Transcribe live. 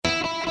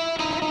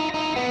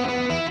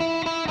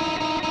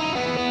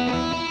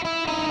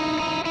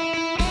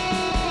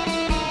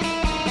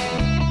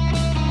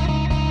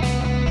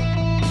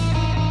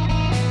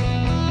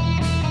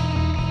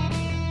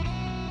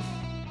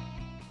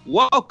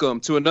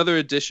Welcome to another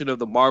edition of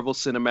the Marvel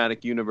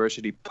Cinematic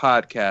University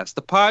podcast,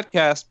 the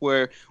podcast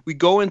where we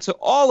go into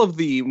all of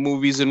the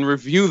movies and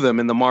review them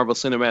in the Marvel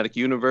Cinematic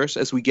Universe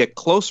as we get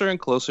closer and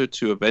closer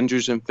to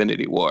Avengers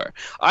Infinity War.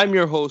 I'm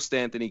your host,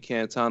 Anthony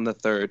Canton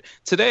III.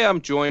 Today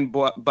I'm joined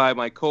by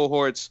my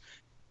cohorts,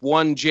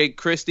 one, Jake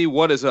Christie.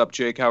 What is up,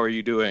 Jake? How are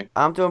you doing?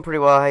 I'm doing pretty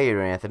well. How are you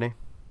doing, Anthony?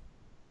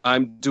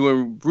 I'm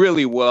doing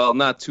really well,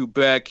 not too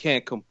bad,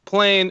 can't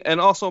complain. And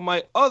also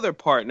my other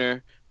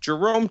partner,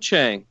 Jerome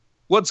Chang.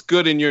 What's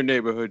good in your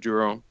neighborhood,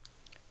 Jerome?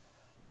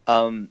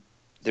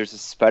 There's a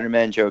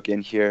Spider-Man joke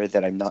in here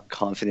that I'm not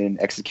confident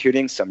in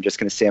executing, so I'm just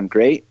going to say I'm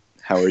great.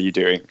 How are you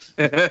doing?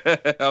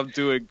 I'm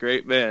doing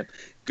great, man.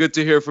 Good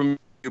to hear from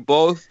you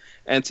both.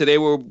 And today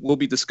we'll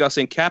be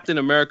discussing Captain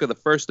America, the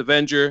First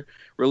Avenger,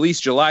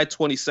 released July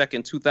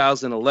 22nd,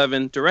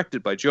 2011,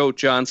 directed by Joe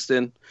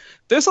Johnston.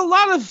 There's a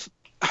lot of...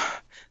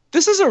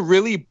 This is a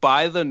really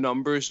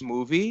by-the-numbers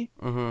movie.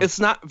 Mm-hmm. It's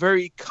not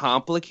very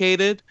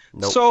complicated.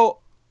 Nope. So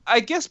I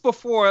guess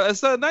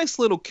as a nice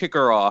little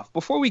kicker off,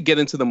 before we get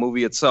into the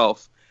movie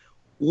itself,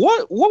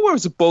 what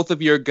was both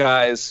of your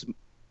guys'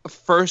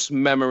 first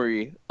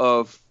memory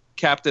of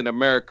Captain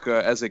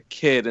America as a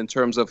kid in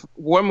terms of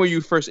when were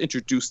you first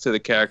introduced to the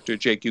character?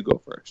 Jake, you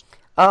go first.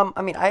 I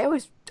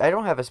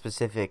don't have a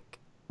specific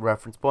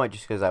reference point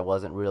just because I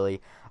wasn't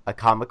really a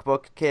comic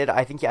book kid.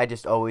 I think I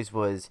just always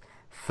was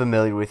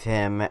familiar with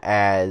him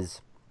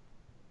as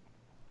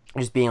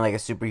just being like a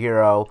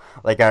superhero.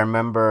 Like I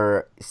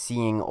remember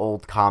seeing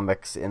old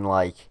comics in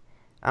I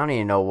don't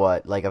even know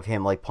what, of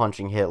him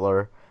punching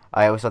Hitler.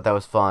 I always thought that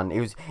was fun.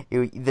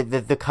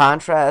 The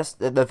contrast,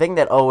 the thing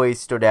that always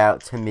stood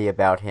out to me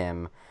about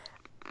him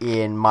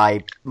in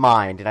my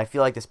mind, and I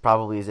feel like this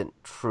probably isn't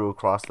true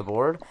across the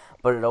board,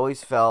 but it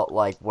always felt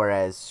like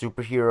whereas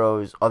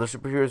other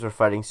superheroes were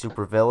fighting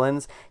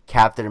supervillains,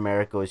 Captain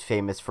America was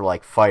famous for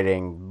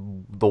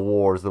fighting the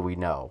wars that we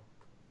know.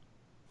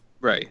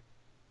 Right.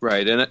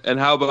 And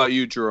how about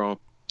you, Jerome?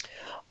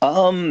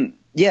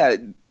 Yeah,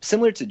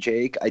 similar to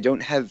Jake, I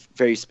don't have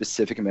very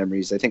specific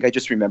memories. I think I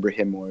just remember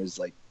him more as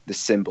the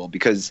symbol,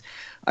 because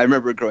I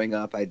remember growing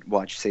up, I'd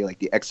watch, say,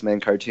 the X-Men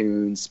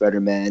cartoons,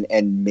 Spider-Man,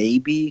 and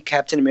maybe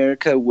Captain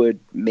America would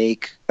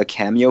make a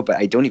cameo, but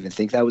I don't even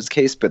think that was the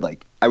case. But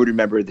I would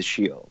remember the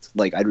shield.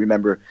 I'd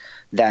remember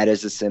that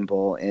as a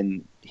symbol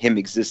and him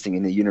existing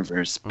in the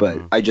universe.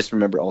 But I just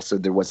remember also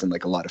there wasn't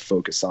a lot of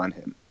focus on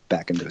him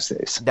back in those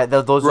days.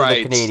 Those were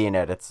Right. the Canadian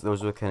edits.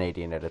 Those were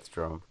Canadian edits,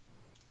 Jerome.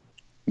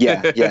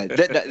 Yeah.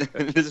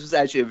 This was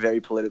actually a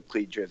very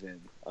politically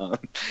driven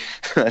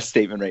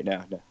statement right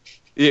now. No.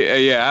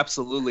 Yeah,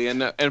 absolutely.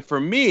 And for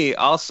me,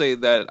 I'll say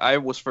that I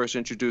was first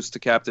introduced to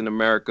Captain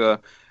America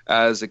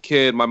as a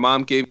kid. My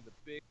mom gave me the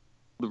big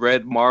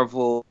red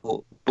Marvel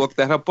book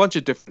that had a bunch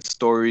of different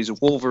stories,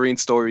 Wolverine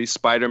stories,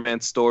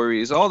 Spider-Man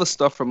stories, all the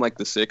stuff from the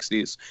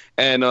 60s.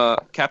 And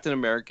Captain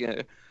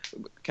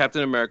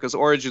America's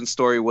origin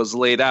story was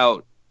laid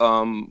out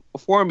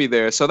for me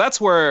there. So that's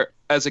where,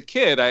 as a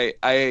kid,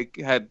 I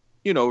had,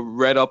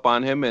 read up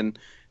on him and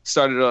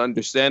started to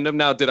understand him.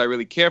 Now, did I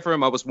really care for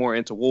him? I was more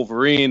into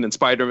Wolverine and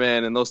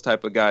Spider-Man and those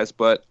type of guys,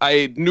 but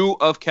I knew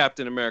of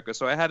Captain America,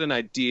 so I had an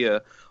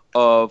idea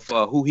of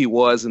who he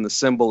was and the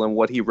symbol and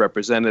what he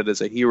represented as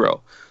a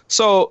hero.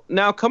 So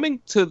now coming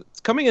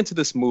into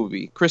this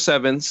movie, Chris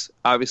Evans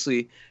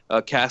obviously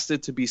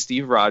casted to be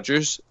Steve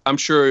Rogers. I'm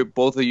sure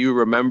both of you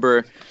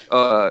remember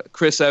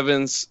Chris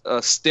Evans'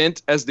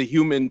 stint as the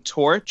Human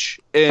Torch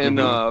in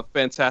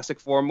Fantastic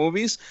Four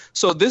movies.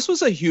 So this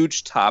was a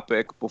huge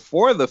topic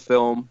before the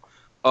film,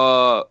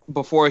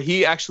 before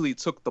he actually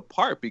took the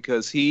part,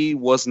 because he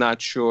was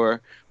not sure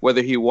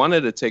whether he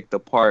wanted to take the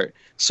part.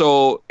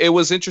 So it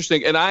was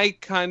interesting, and I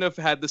kind of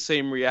had the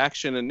same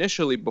reaction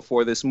initially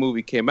before this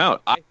movie came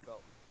out. I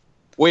felt,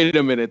 wait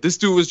a minute, this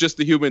dude was just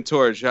the Human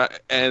Torch,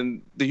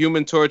 and the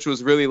Human Torch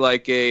was really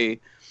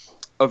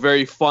a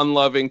very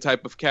fun-loving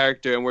type of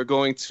character, and we're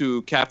going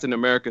to Captain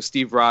America,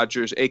 Steve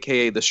Rogers,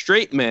 aka the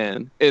straight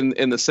man,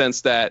 in the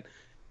sense that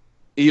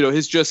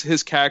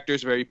his character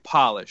is very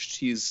polished.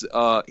 He's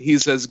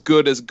as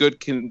good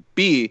can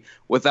be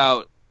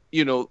without,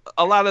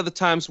 a lot of the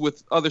times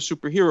with other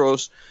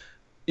superheroes,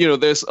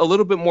 there's a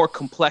little bit more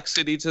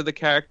complexity to the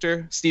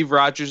character. Steve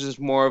Rogers is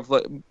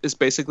is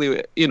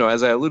basically,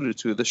 as I alluded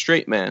to, the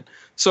straight man.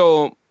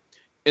 So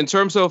in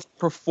terms of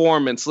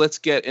performance, let's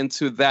get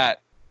into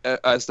that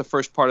as the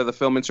first part of the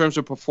film. In terms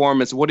of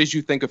performance, what did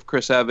you think of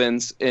Chris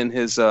Evans in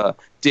his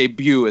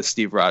debut as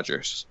Steve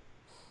Rogers?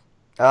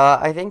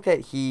 I think that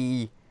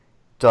he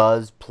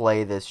does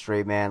play this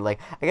straight man. I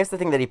guess the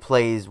thing that he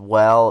plays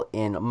well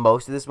in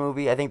most of this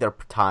movie, I think there are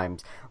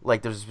times,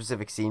 there's a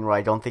specific scene where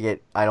I don't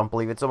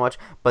believe it so much,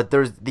 but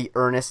there's the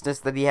earnestness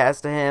that he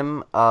has to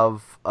him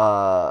of,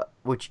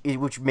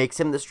 which makes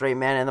him the straight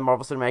man in the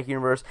Marvel Cinematic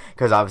Universe,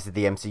 because obviously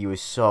the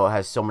MCU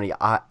has so many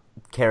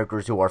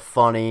characters who are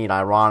funny and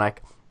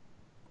ironic,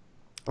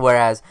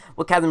 whereas,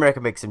 Captain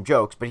America makes some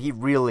jokes, but he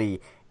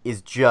really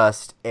is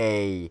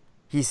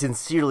he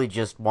sincerely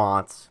just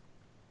wants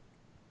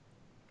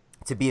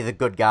to be the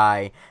good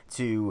guy,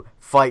 to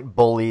fight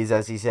bullies,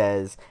 as he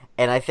says,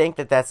 And I think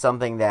that that's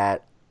something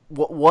that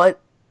what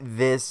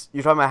this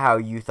you're talking about how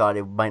you thought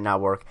it might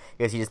not work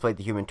because he just played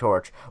the Human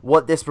Torch.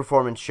 What this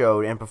performance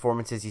showed, and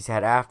performances he's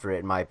had after it,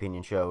 in my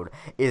opinion, showed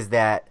is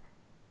that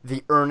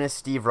the earnest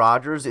Steve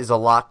Rogers is a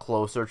lot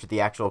closer to the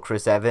actual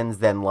Chris Evans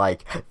than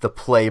like the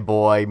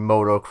playboy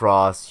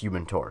motocross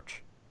Human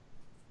Torch.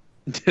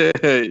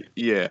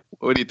 Yeah.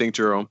 What do you think,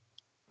 Jerome?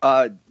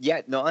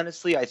 Yeah, no,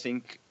 honestly, I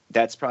think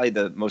that's probably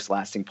the most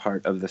lasting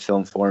part of the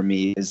film for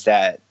me is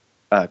that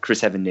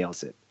Chris Evans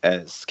nails it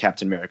as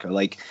Captain America.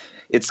 Like,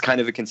 it's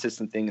kind of a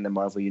consistent thing in the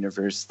Marvel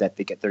universe that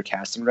they get their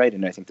casting right,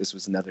 and I think this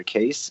was another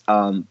case.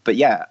 But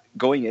yeah,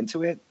 going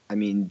into it, I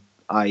mean,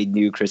 I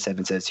knew Chris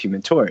Evans as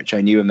Human Torch.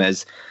 I knew him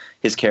as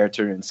his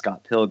character in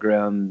Scott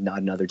Pilgrim, Not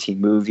Another Teen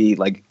Movie.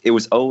 Like, it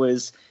was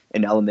always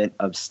an element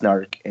of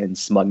snark and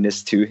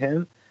smugness to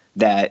him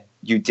that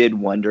you did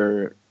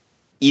wonder,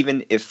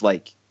 even if,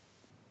 like,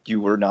 you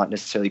were not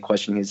necessarily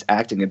questioning his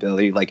acting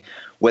ability, like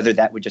whether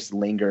that would just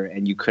linger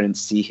and you couldn't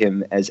see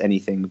him as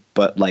anything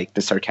but like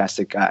the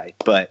sarcastic guy.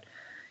 But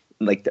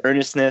like the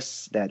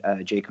earnestness that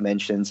Jake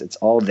mentions, it's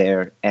all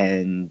there,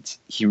 and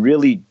he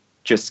really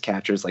just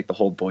captures like the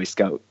whole Boy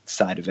Scout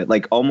side of it,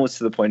 like almost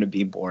to the point of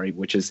being boring,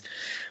 which is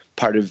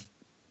part of,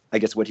 I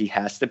guess, what he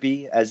has to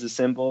be as a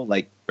symbol.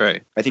 Like,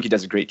 Right. I think he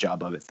does a great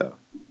job of it, though.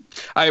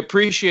 I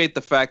appreciate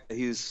the fact that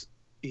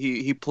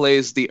he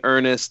plays the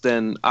earnest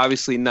and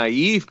obviously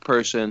naive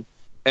person,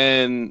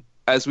 and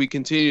as we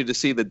continue to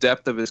see the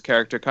depth of his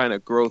character kind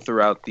of grow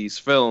throughout these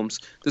films,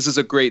 this is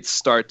a great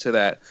start to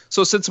that.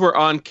 So since we're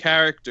on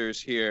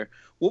characters here,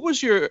 what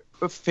was your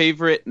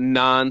favorite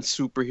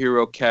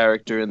non-superhero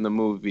character in the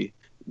movie?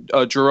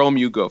 Jerome,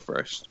 you go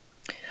first.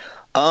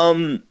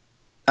 I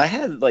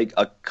had like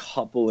a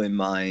couple in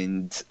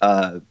mind,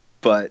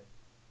 but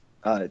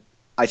I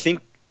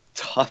think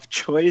tough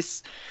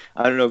choice,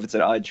 I don't know if it's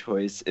an odd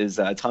choice, is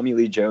Tommy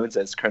Lee Jones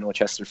as Colonel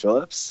Chester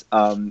Phillips.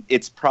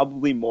 It's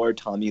probably more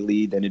Tommy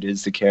Lee than it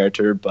is the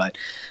character, but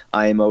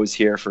I am always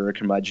here for a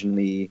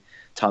curmudgeonly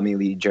Tommy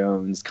Lee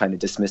Jones kind of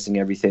dismissing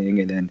everything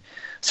and then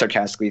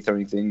sarcastically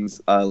throwing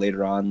things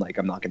later on, like,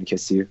 I'm not going to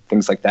kiss you,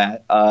 things like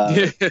that.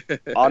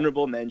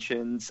 Honorable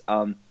mentions.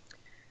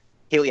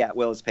 Haley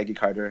Atwell is Peggy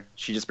Carter.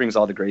 She just brings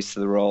all the grace to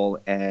the role,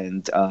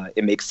 and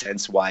it makes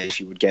sense why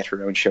she would get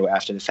her own show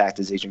after the fact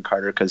as Agent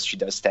Carter, because she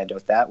does stand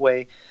out that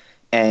way.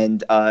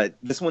 And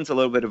this one's a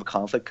little bit of a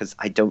conflict because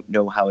I don't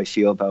know how I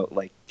feel about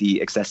like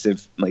the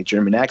excessive like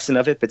German accent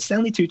of it. But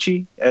Stanley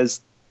Tucci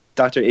as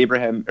Dr.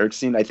 Abraham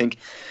Erskine, I think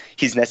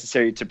he's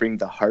necessary to bring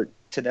the heart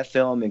to that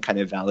film and kind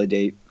of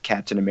validate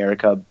Captain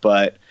America.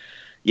 But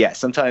yeah,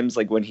 sometimes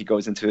like when he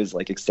goes into his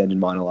like extended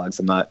monologues,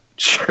 I'm not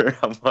sure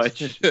how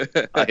much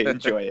I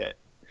enjoy it.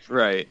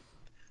 Right.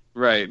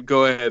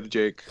 Go ahead,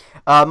 Jake.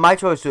 My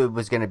choice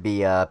was going to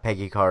be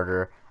Peggy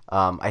Carter.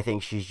 I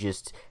think she's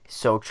just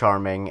so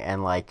charming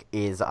and like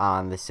is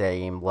on the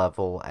same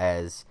level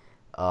as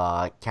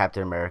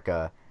Captain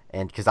America,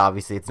 and because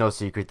obviously it's no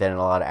secret that in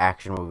a lot of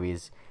action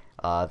movies,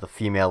 the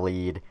female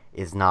lead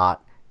is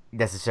not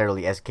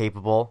necessarily as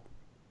capable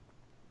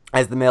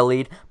as the male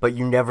lead, but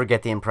you never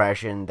get the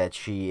impression that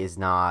she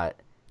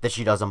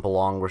doesn't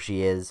belong where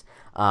she is.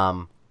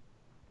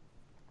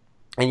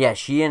 And yeah,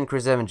 she and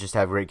Chris Evans just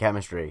have great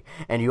chemistry,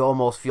 and you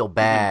almost feel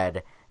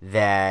bad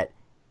that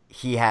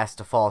he has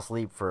to fall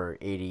asleep for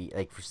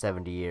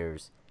 70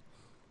 years,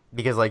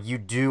 because like you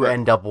do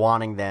end up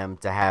wanting them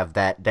to have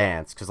that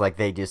dance because like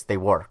they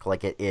work,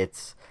 like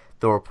it's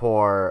the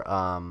rapport.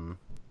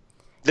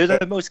 They're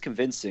the most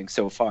convincing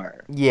so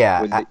far.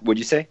 Yeah, would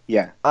you say?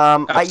 Yeah.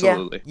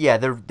 Absolutely. Yeah,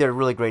 they're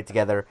really great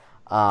together.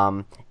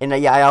 And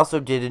yeah, I also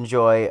did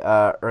enjoy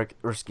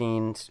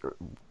Erskine.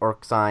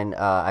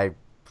 I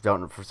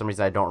don't, for some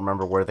reason I don't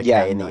remember where the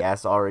K and the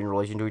S are in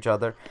relation to each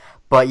other.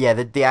 But yeah,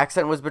 the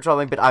accent was a bit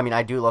troubling, but I mean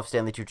I do love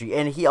Stanley Tucci,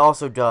 and he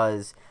also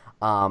does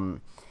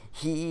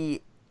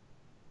he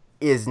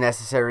is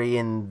necessary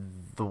in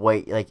the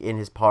way, like in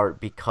his part,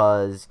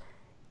 because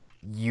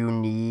you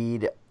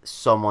need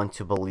someone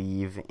to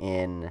believe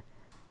in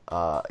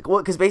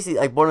because basically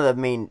like one of the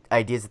main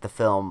ideas that the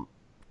film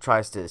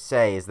tries to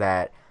say is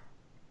that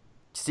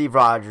Steve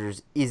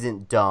Rogers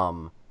isn't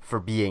dumb for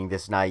being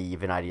this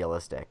naive and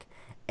idealistic.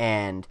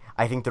 And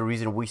I think the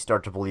reason we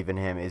start to believe in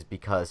him is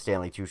because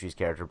Stanley Tucci's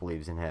character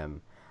believes in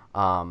him.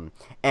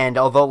 And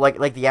although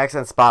like the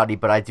accent's spotty,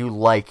 but I do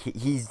like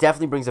he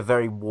definitely brings a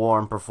very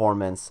warm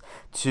performance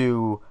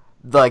to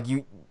like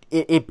you.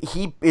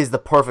 He is the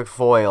perfect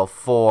foil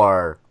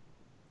for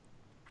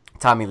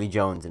Tommy Lee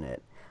Jones in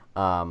it.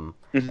 And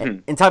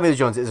Tommy Lee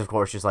Jones is of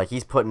course just like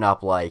he's putting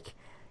up like,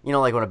 you know,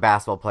 like when a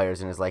basketball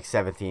player's in his like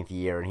 17th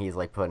year and he's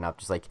like putting up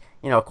just like,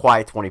 you know, a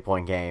quiet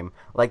 20-point game.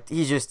 Like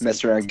he's just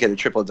mess around and get a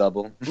triple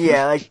double.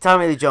 Yeah, like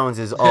Tommy Lee Jones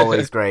is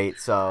always great.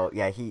 So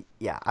yeah,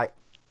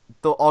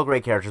 they're all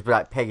great characters,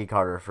 but Peggy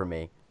Carter for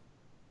me.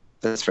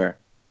 That's fair.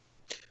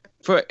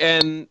 For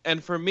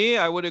me,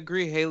 I would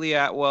agree. Haley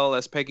Atwell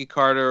as Peggy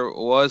Carter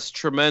was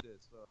tremendous.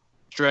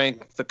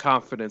 Strength, the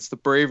confidence, the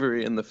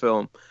bravery in the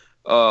film,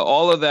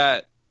 all of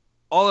that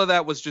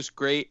was just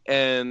great,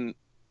 and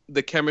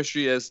the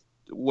chemistry, as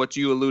what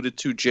you alluded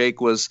to,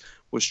 Jake, was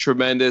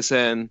tremendous,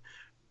 and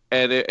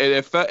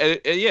it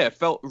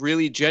felt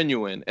really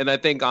genuine. And I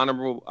think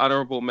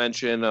honorable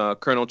mention,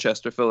 Colonel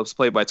Chester Phillips,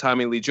 played by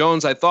Tommy Lee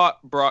Jones, I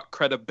thought brought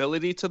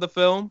credibility to the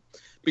film,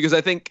 because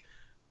I think,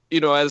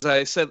 as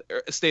I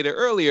stated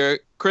earlier,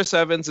 Chris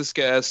Evans as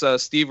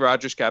Steve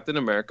Rogers, Captain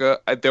America.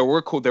 There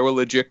were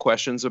legit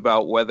questions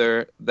about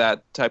whether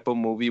that type of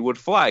movie would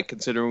fly,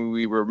 considering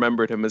we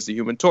remembered him as the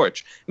Human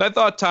Torch. And I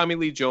thought Tommy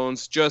Lee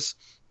Jones, just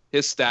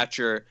his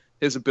stature,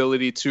 his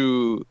ability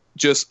to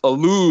just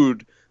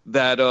elude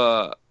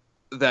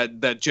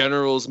that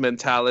general's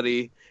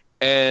mentality,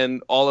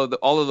 and all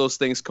of those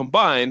things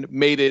combined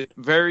made it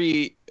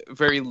very,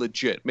 very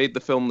legit. Made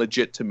the film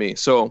legit to me.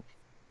 So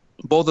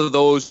both of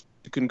those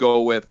you can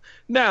go with.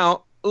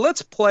 Now,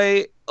 let's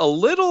play a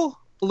little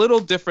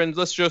different.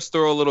 Let's just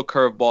throw a little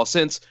curveball,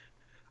 since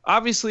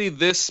obviously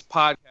this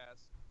podcast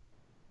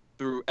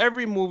through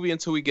every movie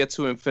until we get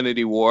to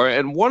Infinity War,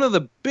 and one of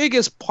the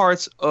biggest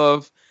parts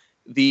of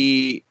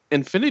the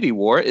Infinity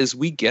War is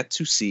we get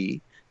to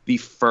see the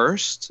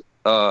first,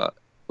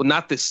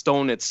 not the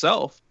stone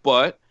itself,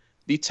 but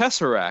the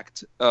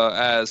Tesseract,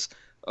 as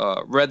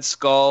Red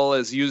Skull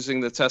is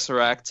using the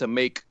Tesseract to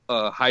make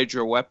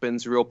Hydra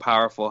weapons, real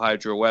powerful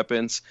Hydra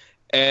weapons.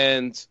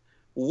 And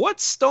what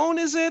stone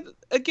is it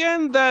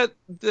again that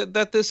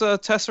this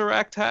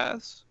Tesseract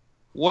has?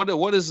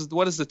 What is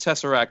the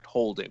Tesseract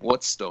holding?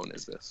 What stone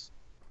is this?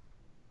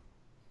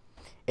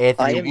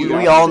 Anthony,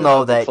 we all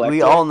know that.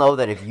 We all know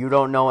that if you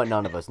don't know it,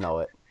 none of us know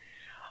it.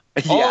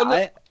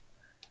 Yeah.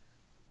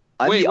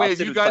 Wait,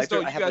 you guys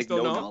don't. You guys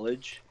don't know.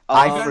 Knowledge.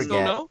 I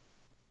forget.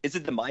 Is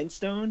it the Mind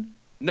Stone?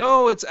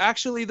 No, it's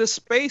actually the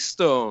Space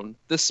Stone.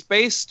 The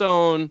Space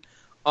Stone.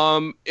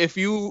 If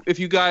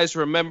you guys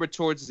remember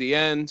towards the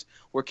end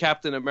where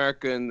Captain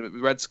America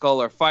and Red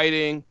Skull are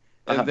fighting,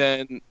 and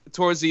then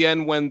towards the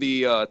end when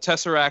the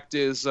Tesseract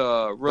is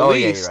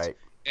released, right.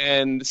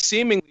 And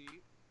seemingly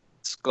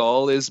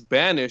Skull is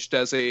banished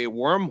as a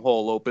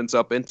wormhole opens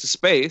up into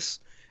space,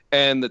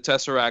 and the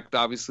Tesseract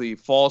obviously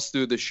falls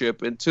through the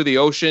ship into the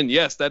ocean.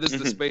 Yes, that is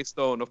the Space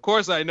Stone. Of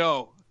course, I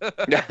know.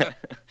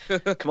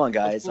 Come on,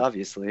 guys.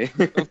 Obviously.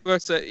 Of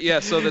course, yeah.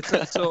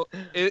 So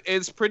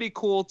it's pretty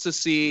cool to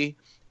see,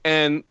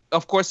 and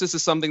of course, this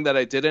is something that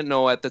I didn't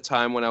know at the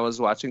time when I was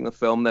watching the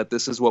film, that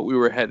this is what we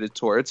were headed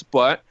towards.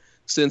 But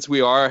since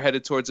we are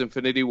headed towards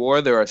Infinity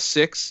War, there are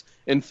 6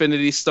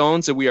 Infinity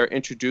Stones, and we are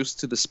introduced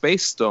to the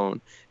Space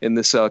Stone in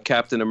this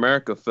Captain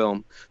America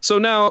film. So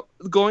now,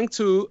 going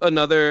to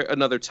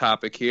another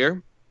topic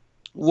here.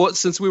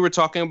 Since we were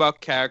talking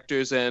about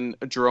characters and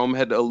Jerome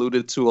had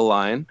alluded to a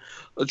line,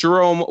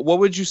 Jerome, what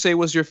would you say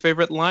was your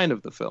favorite line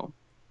of the film?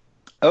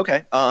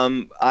 Okay.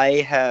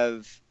 I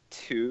have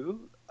 2.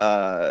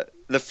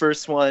 The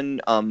first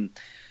one,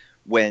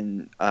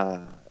 when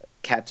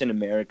Captain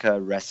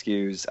America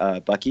rescues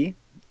Bucky,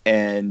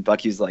 and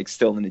Bucky's like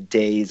still in a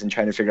daze and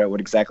trying to figure out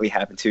what exactly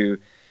happened to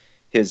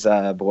his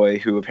boy,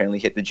 who apparently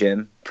hit the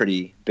gym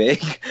pretty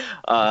big.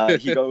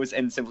 He goes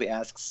and simply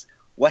asks,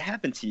 "What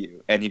happened to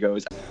you?" And he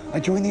goes, "I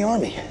joined the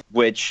army."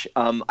 Which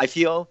I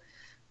feel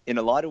in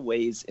a lot of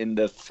ways in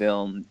the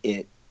film,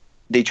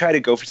 they try to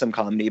go for some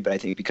comedy, but I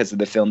think because of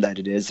the film that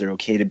it is, they're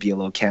okay to be a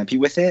little campy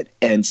with it.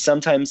 And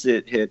sometimes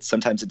it hits,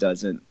 sometimes it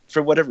doesn't.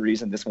 For whatever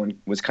reason, this one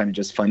was kind of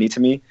just funny to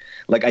me.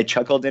 Like, I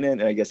chuckled in it,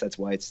 and I guess that's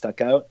why it stuck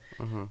out.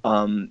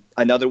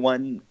 Another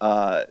one...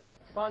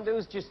 Fondue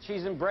is just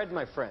cheese and bread,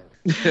 my friend.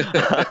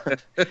 I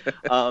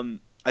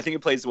think it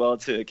plays well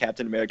to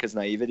Captain America's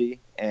naivety.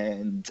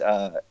 And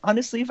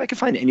honestly, if I could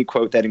find any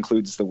quote that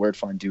includes the word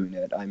fondue in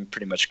it, I'm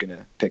pretty much going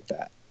to pick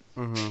that.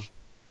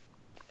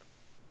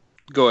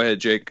 Go ahead,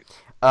 Jake.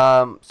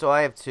 So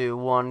I have 2.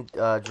 One,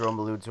 Jerome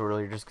alluded to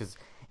earlier, just because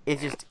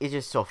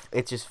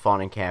it's just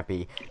fun and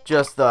campy.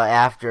 Just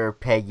after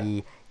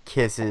Peggy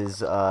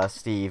kisses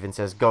Steve and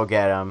says, "Go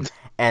get him,"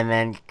 and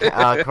then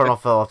Colonel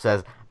Phillips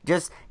says,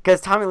 just because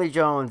Tommy Lee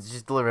Jones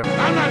just delivered,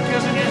 "I'm not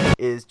kissing it,"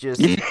 is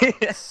just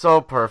so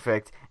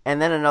perfect.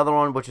 And then another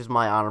one, which is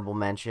my honorable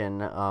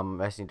mention.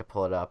 I just need to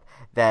pull it up.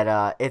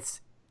 That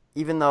it's.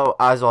 Even though,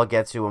 as I'll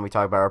get to when we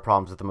talk about our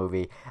problems with the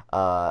movie,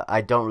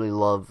 I don't really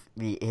love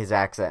his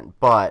accent.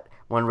 But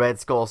when Red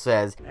Skull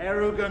says,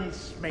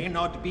 "Arrogance may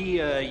not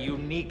be a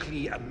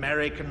uniquely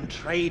American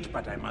trait,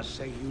 but I must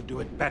say you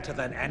do it better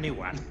than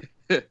anyone."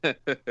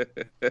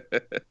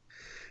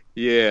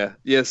 Yeah.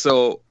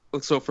 So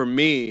for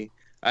me,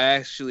 I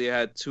actually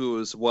had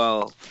 2 as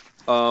well.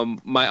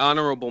 My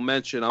honorable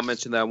mention, I'll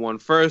mention that one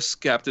first.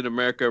 Captain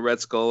America and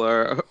Red Skull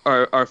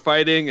are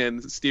fighting,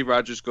 and Steve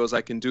Rogers goes, "I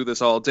can do this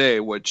all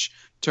day," which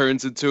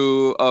turns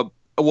into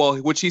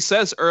which he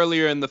says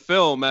earlier in the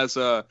film as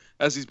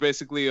he's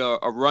basically a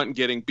runt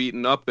getting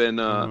beaten up in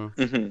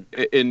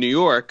New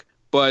York.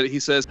 But he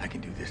says, "I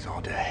can do this all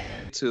day,"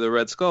 to the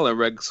Red Skull, and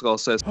Red Skull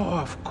says, "Oh,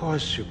 of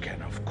course you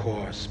can, of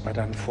course, but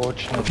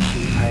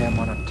unfortunately I am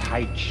on a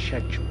tight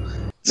schedule."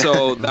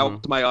 So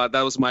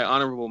that was my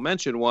honorable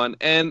mention one.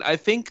 And I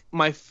think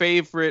my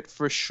favorite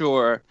for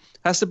sure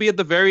has to be at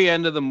the very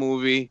end of the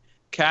movie.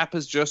 Cap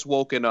has just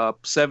woken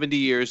up 70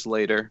 years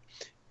later,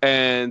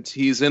 and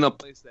he's in a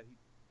place that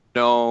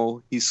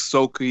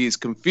he's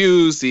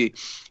confused. He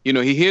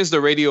hears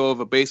the radio of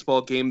a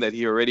baseball game that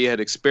he already had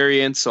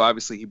experienced. So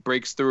obviously he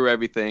breaks through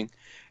everything,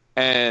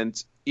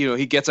 and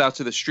he gets out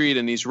to the street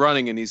and he's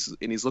running and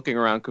he's looking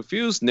around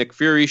confused. Nick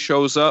Fury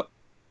shows up.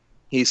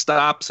 He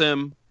stops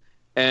him,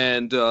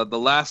 and the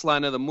last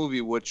line of the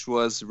movie, which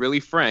was really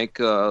frank,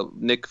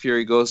 Nick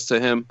Fury goes to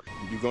him.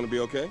 You gonna be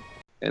okay?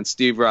 And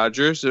Steve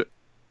Rogers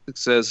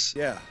says,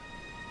 Yeah,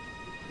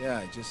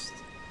 I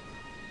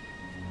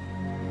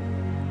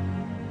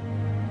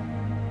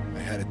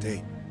had a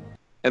date.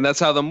 and that's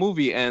how the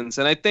movie ends.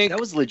 And I think That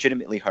was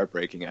legitimately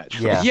heartbreaking,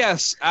 actually. Yeah.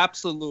 Yes,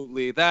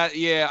 absolutely.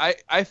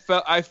 I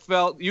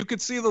felt you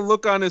could see the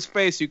look on his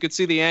face. You could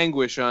see the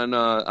anguish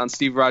on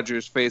Steve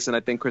Rogers' face, and I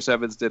think Chris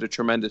Evans did a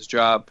tremendous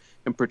job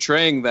in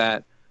portraying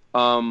that,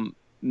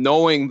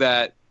 knowing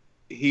that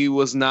he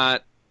was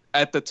not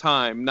at the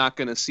time not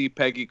going to see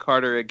Peggy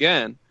Carter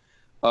again.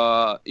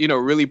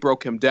 Really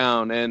broke him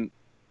down, and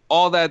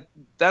all that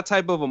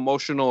type of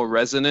emotional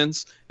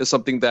resonance is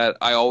something that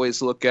I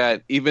always look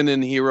at, even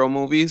in hero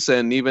movies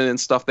and even in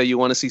stuff that you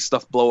want to see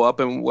stuff blow up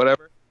and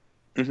whatever.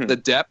 Mm-hmm. The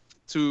depth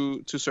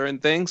to certain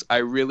things, I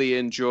really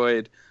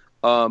enjoyed.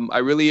 I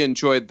really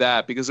enjoyed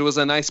that because it was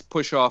a nice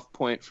push off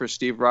point for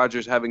Steve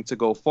Rogers having to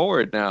go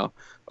forward now,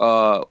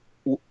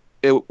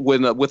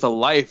 with a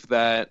life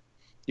that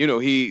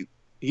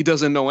he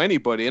doesn't know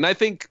anybody. And I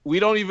think we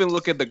don't even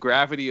look at the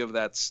gravity of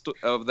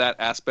that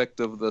aspect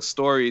of the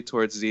story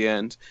towards the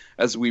end,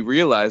 as we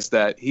realize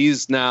that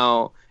he's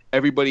now,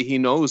 everybody he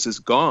knows is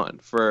gone,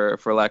 for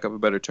lack of a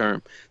better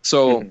term.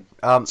 So,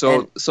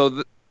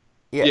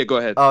 yeah, go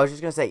ahead. I was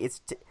just going to say,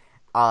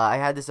 I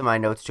had this in my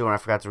notes too and I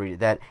forgot to read it,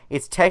 that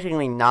it's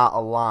technically not a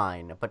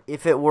line, but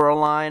if it were a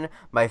line,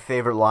 my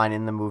favorite line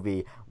in the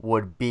movie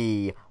would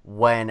be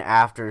when,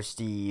 after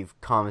Steve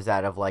comes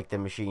out of the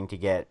machine to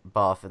get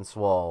buff and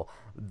swole,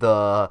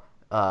 the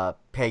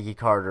Peggy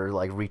Carter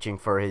reaching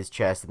for his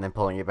chest and then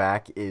pulling it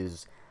back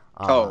is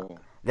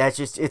that's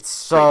just, it's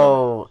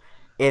so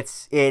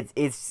it's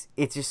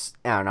just,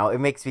 I don't know, it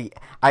makes me,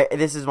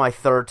 this is my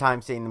third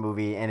time seeing the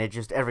movie and it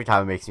just, every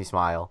time it makes me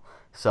smile.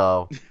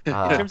 So in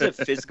terms of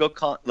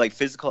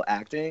physical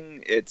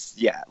acting,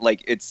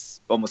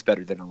 it's almost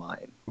better than a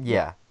line.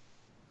 Yeah.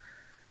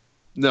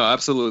 No,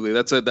 absolutely.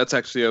 That's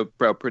actually a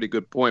pretty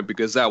good point,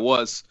 because that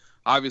was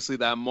obviously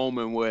that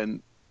moment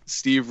when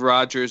Steve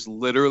Rogers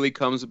literally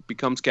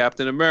becomes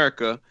Captain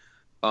America.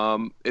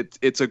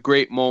 It's a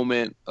great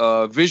moment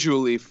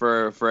visually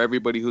for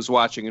everybody who's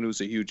watching and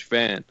who's a huge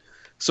fan.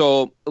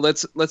 So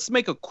let's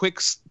make a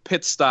quick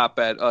pit stop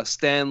at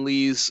Stan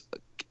Lee's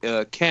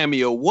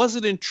cameo. Was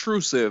it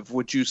intrusive,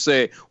 would you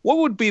say? What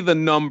would be the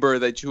number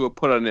that you would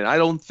put on it? I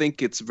don't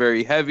think it's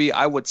very heavy.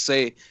 I would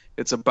say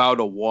it's about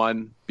a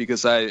 1,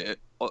 because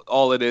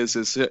all it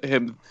is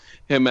him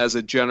as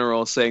a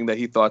general saying that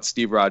he thought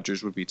Steve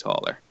Rogers would be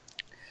taller.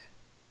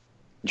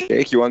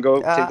 Jake, you want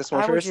to go take this one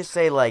first? I would just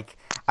say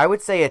I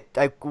would say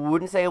I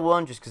wouldn't say a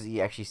 1 just because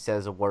he actually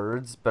says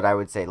words, but I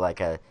would say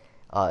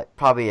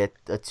probably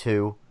a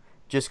 2,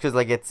 just because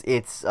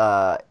it's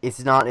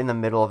not in the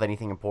middle of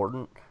anything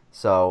important.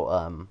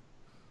 So,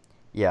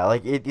 yeah,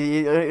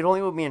 it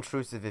only would be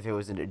intrusive if it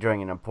was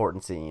during an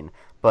important scene,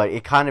 but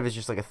it kind of is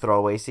just a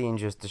throwaway scene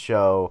just to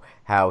show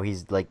how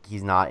he's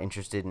not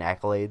interested in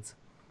accolades.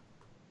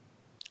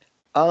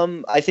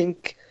 I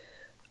think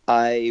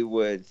I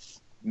would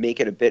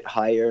make it a bit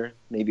higher,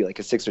 maybe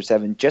a 6 or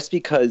 7, just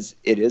because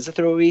it is a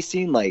throwaway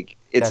scene.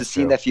 It's a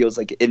scene that feels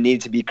like it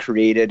needed to be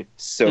created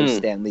so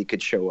Stan Lee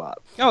could show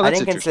up. Oh, I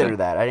didn't consider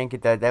that. I didn't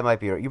get that. That might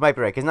be right. You might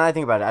be right, because now I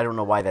think about it, I don't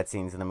know why that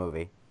scene's in the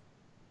movie.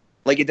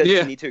 It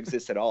doesn't need to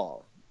exist at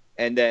all.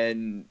 And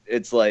then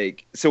it's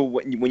so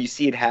when you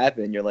see it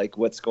happen, you're like,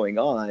 what's going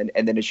on?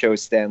 And then it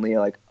shows Stan Lee,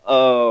 you're like,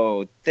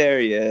 oh, there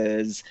he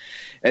is.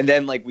 And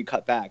then we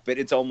cut back. But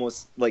it's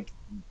almost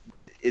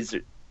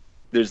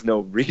there's no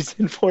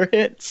reason for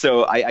it.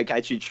 So I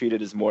actually treat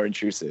it as more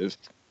intrusive.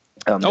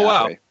 Oh,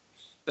 wow. Way.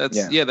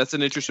 That's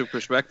an interesting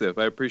perspective.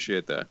 I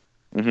appreciate that.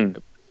 Mm-hmm.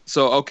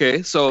 So,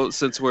 okay. So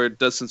since we're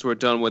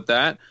done with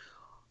that,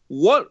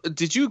 what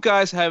did you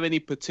guys have any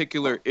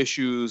particular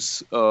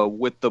issues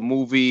with the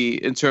movie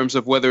in terms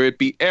of whether it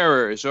be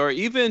errors or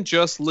even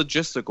just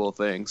logistical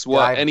things?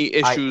 Any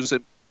issues?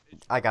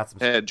 I got some.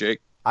 Hey,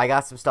 Jake. I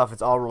got some stuff.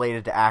 It's all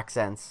related to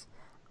accents.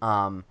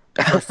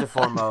 First and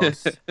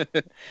foremost, first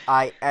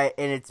I'm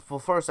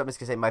just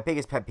gonna say my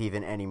biggest pet peeve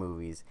in any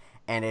movies,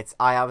 and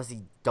I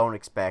obviously don't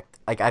expect,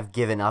 I've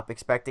given up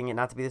expecting it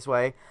not to be this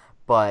way,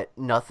 but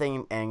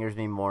nothing angers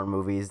me more in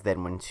movies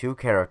than when two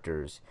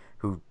characters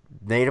who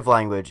native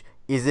language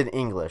isn't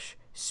English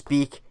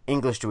speak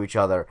English to each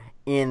other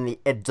in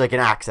an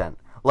accent.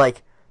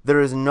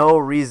 There is no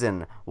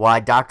reason why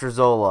Dr.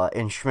 Zola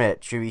and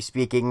Schmidt should be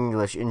speaking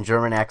English in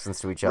German accents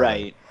to each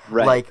other.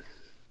 Right.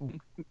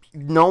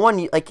 No one,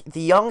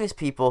 the youngest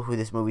people who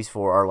this movie's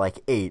for are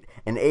 8,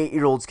 and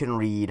 8-year-olds can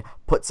read,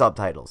 put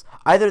subtitles.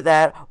 Either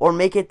that, or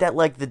make it that,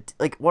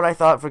 what I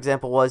thought, for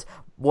example, was,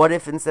 what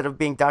if instead of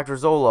being Dr.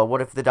 Zola, what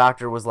if the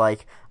doctor was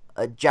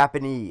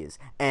Japanese,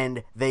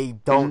 and they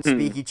don't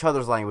speak each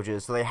other's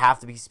languages, so they have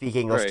to be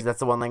speaking English because Right. that's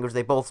the one language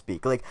they both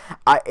speak. Like,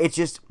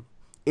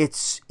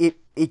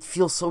 it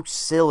feels so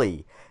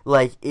silly.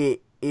 Like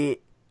it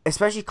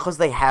especially because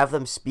they have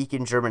them speak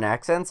in German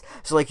accents,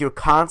 so like you're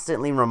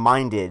constantly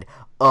reminded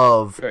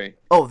of Right.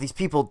 oh, these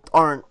people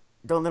they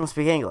don't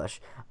speak English.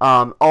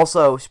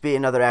 Also, speak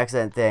another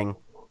accent thing.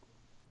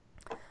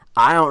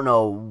 I don't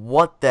know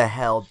what the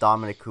hell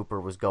Dominic Cooper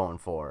was going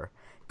for.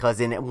 Because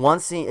in one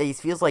scene, it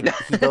feels like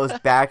he goes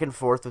back and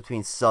forth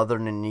between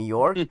Southern and New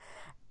York.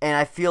 And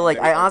I feel like,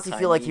 I honestly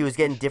feel like he was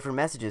getting different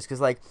messages.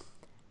 Because, like,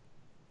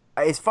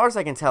 as far as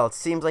I can tell, it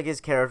seems like his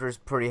character is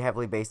pretty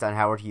heavily based on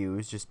Howard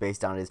Hughes, just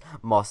based on his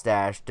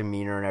mustache,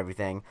 demeanor, and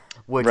everything.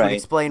 Which would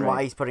explain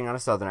why he's putting on a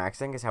Southern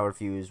accent, because Howard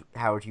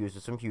Hughes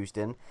was from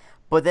Houston.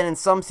 But then in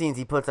some scenes,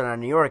 he puts on a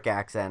New York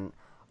accent,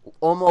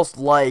 almost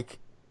like...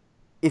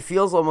 It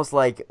feels almost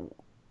like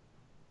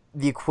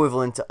the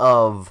equivalent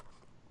of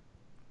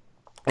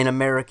an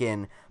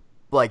American,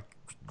 like,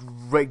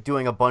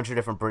 doing a bunch of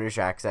different British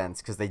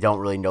accents because they don't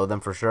really know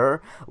them for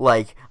sure.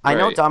 Like, I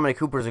know Right. Dominic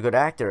Cooper's a good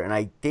actor, and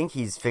I think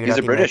he's figured He's out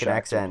a the British American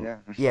actor,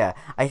 accent. Yeah,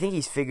 I think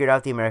he's figured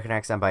out the American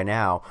accent by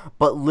now.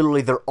 But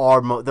literally, there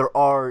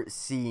are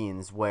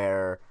scenes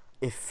where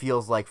it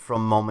feels like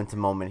from moment to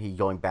moment he's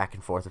going back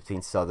and forth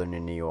between Southern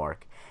and New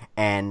York,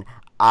 and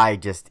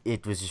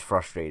it was just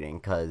frustrating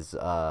because.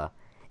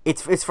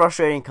 It's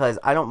frustrating because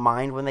I don't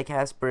mind when they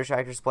cast British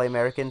actors to play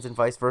Americans and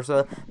vice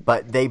versa,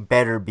 but they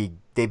better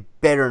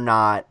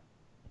not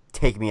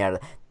take me out of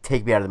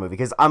the movie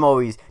because I'm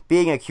always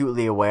being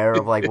acutely aware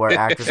of like where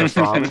actors are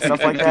from and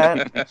stuff like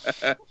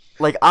that.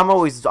 Like I'm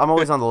always on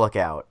the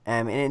lookout,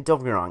 and don't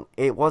get me wrong,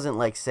 it wasn't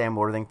like Sam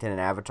Worthington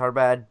and Avatar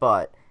bad,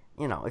 but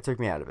it took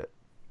me out of it.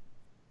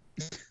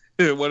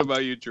 What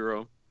about you,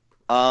 Jerome?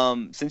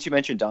 Since you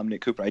mentioned Dominic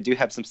Cooper, I do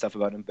have some stuff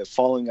about him, but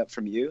following up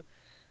from you.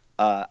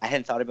 I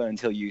hadn't thought about it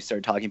until you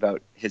started talking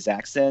about his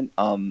accent,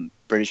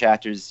 British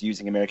actors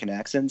using American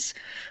accents.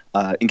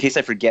 In case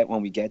I forget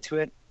when we get to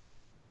it,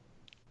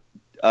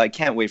 I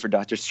can't wait for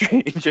Doctor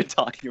Strange and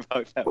talking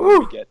about that when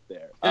we get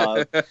there.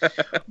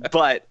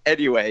 But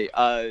anyway,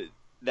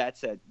 that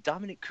said,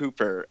 Dominic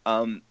Cooper,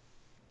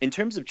 in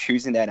terms of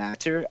choosing that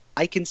actor,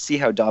 I can see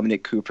how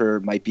Dominic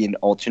Cooper might be an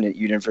alternate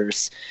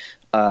universe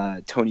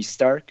Tony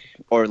Stark,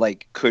 or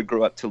like could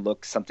grow up to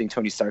look something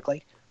Tony Stark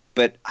like.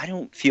 But I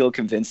don't feel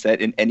convinced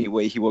that in any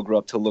way he will grow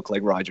up to look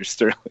like Roger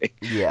Sterling.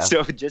 Yeah.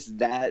 So just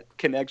that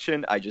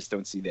connection, I just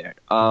don't see there.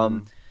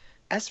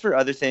 As for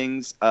other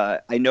things,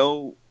 I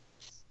know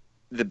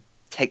the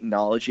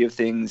technology of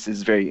things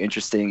is very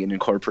interesting in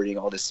incorporating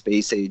all this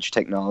space age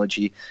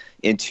technology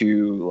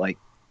into like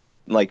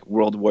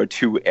World War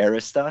II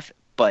era stuff.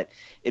 But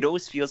it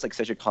always feels like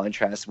such a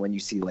contrast when you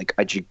see like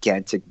a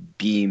gigantic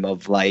beam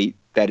of light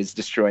that is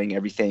destroying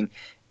everything,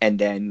 and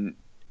then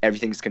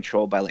everything's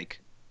controlled by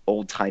like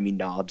old-timey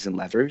knobs and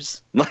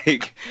levers.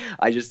 Like,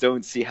 I just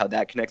don't see how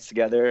that connects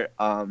together.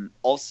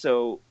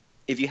 Also,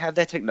 if you have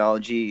that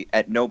technology,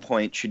 at no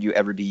point should you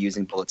ever be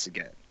using bullets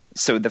again.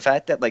 So the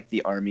fact that like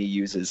the army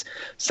uses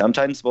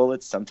sometimes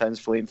bullets, sometimes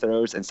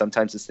flamethrowers, and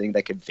sometimes this thing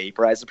that could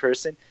vaporize a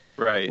person,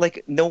 Right.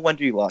 like no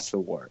wonder you lost the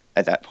war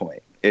at that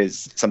point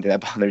is something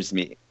that bothers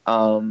me.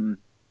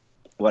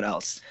 What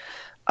else?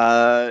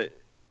 I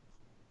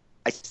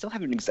still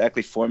haven't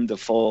exactly formed the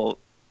full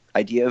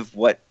idea of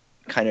what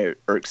kind of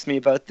irks me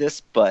about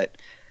this, but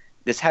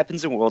this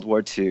happens in World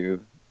War II,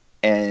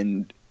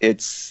 and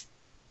it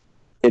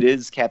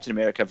is Captain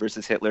America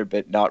versus Hitler,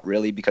 but not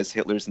really, because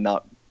Hitler's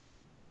not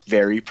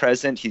very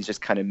present. He's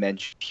just kind of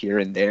mentioned here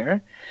and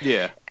there.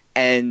 Yeah.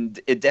 And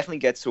it definitely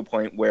gets to a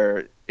point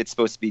where it's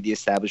supposed to be the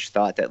established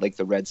thought that like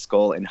the Red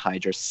Skull and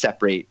Hydra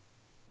separate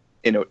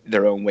in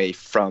their own way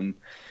from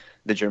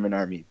the German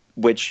army,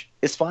 which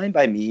is fine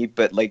by me.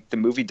 But like the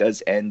movie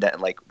does end that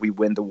like we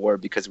win the war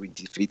because we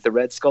defeat the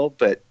Red Skull.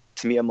 But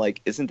to me, I'm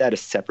like, isn't that a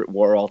separate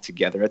war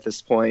altogether at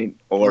this point?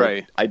 Or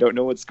Right. I don't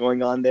know what's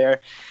going on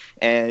there.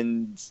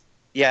 And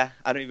yeah,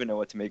 I don't even know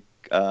what to make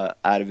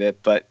out of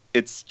it, but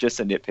it's just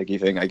a nitpicky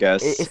thing, I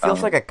guess. It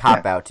feels like a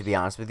cop-out, to be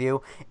honest with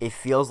you. It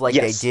feels like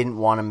Yes. they didn't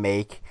want to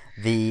make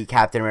the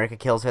Captain America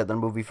Kills Hitler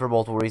movie for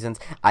multiple reasons.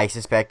 I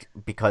suspect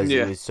because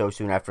Yeah. it was so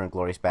soon after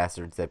Inglourious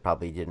Bastards that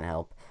probably didn't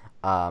help.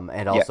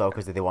 And also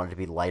because they wanted to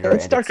be lighter. And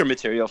it's and darker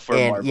material for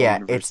and Marvel yeah,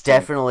 Universe it's too.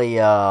 definitely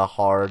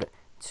hard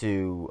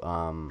to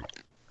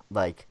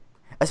like,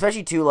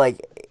 especially to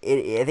like.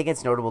 I think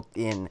it's notable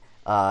in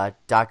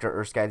Dr.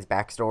 Erskine's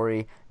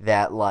backstory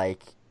that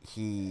like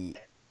he,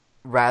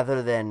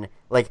 rather than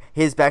like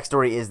his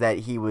backstory is that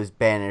he was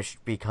banished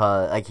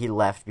because like he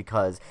left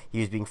because he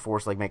was being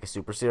forced to like make a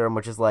super serum,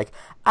 which is like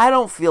I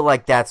don't feel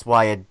like that's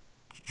why a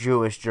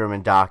Jewish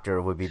German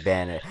doctor would be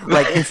banished.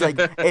 Like it's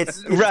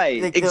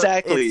Right, like,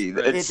 exactly.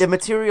 the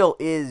material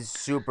is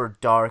super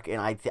dark,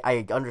 and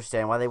I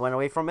understand why they went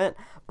away from it.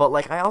 But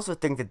like I also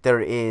think that there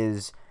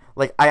is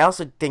like I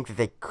also think that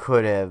they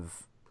could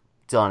have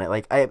done it.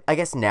 Like I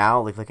guess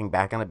now, like looking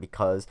back on it,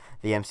 because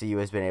the MCU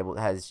has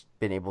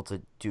been able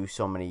to do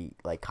so many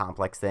like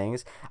complex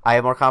things, I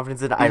have more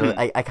confidence in it.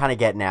 I kind of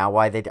get now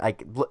why they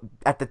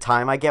at the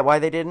time I get why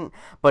they didn't,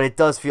 but it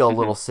does feel a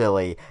little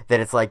silly that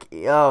it's like,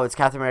 oh, it's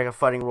Captain America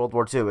fighting World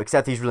War II,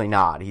 except he's really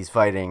not. He's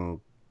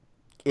fighting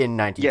in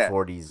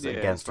 1940s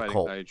against a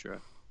cult.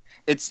 Hydra.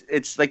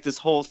 It's like this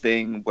whole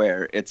thing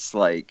where it's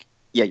like,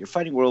 yeah, you're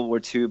fighting World War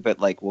II, but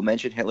like we'll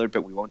mention Hitler,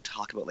 but we won't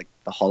talk about like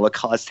the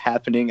Holocaust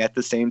happening at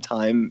the same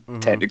time,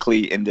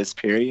 technically in this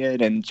period,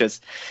 and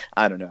just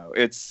I don't know.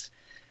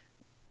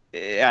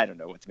 I don't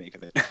know what to make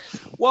of it.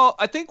 Well,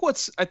 I think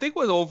what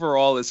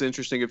overall is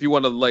interesting, if you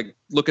want to like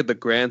look at the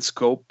grand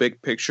scope,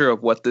 big picture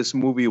of what this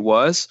movie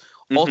was,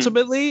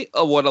 ultimately,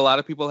 what a lot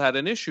of people had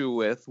an issue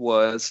with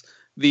was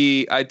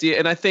the idea,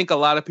 and I think a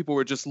lot of people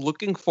were just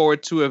looking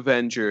forward to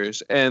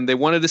Avengers, and they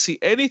wanted to see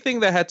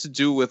anything that had to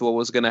do with what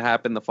was going to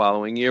happen the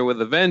following year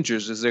with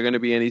Avengers. Is there going to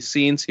be any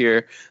scenes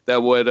here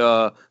that would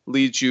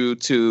lead you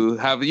to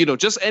have,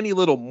 just any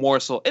little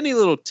morsel, any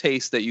little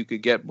taste that you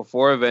could get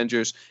before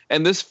Avengers?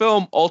 And this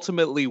film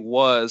ultimately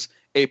was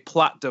a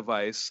plot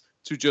device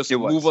to just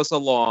move us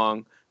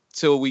along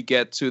till we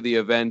get to the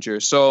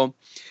Avengers. So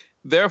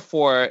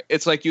therefore,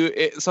 it's like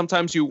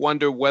sometimes you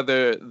wonder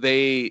whether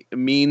they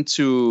mean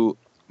to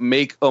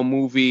make a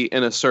movie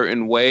in a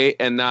certain way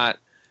and not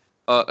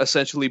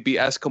essentially be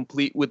as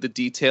complete with the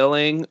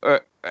detailing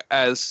or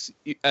as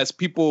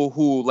people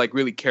who like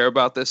really care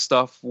about this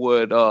stuff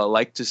would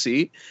like to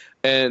see.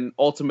 And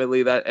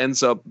ultimately that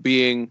ends up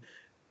being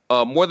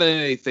more than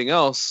anything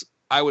else,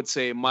 I would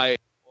say, my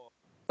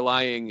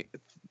underlying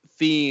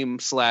theme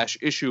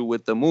 / issue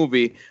with the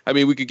movie. I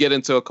mean, we could get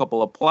into a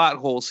couple of plot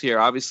holes here.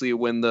 Obviously,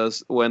 when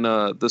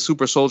the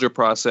super soldier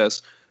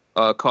process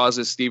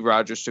causes Steve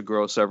Rogers to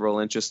grow several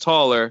inches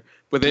taller,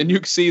 but then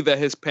you see that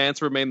his pants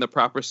remain the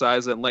proper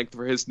size and length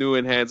for his new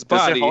enhanced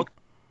body. Hulk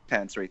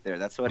pants right there.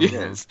 That's what it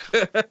is.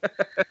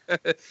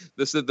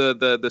 This is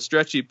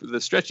the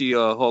stretchy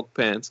Hulk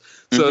pants.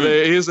 So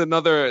here's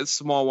another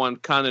small one,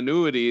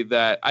 continuity,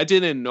 that I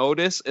didn't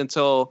notice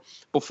until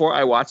before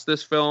I watched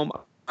this film.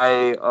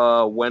 I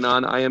went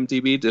on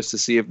IMDb just to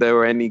see if there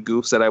were any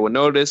goofs that I would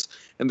notice,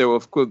 and there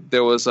was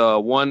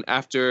one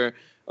after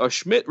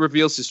Schmidt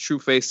reveals his true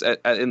face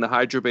in the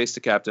Hydra base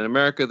to Captain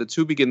America. The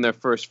two begin their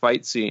first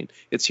fight scene.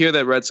 It's here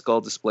that Red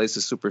Skull displays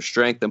his super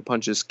strength and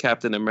punches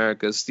Captain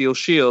America's steel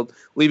shield,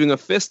 leaving a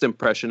fist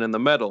impression in the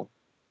metal.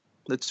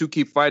 The two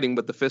keep fighting,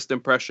 but the fist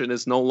impression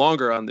is no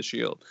longer on the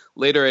shield.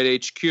 Later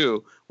at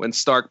HQ, when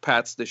Stark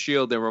pats the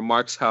shield and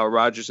remarks how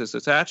Rogers is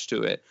attached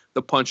to it,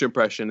 the punch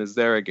impression is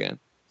there again.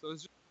 So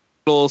it's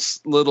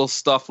just little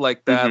stuff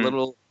like that,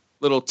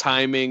 little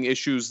timing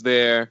issues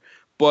there.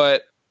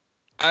 But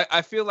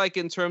I feel like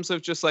in terms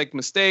of just like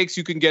mistakes,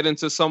 you can get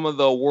into some of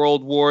the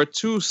World War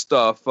II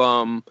stuff,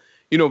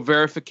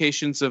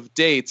 verifications of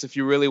dates, if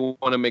you really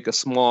want to make a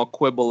small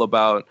quibble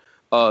about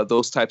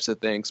those types of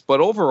things.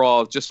 But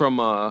overall, just from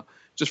a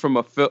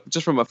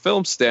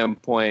film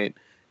standpoint,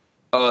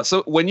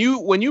 so when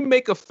you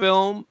make a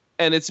film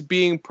and it's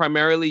being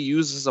primarily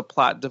used as a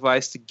plot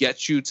device to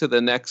get you to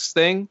the next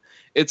thing,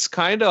 it's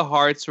kind of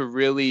hard to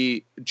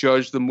really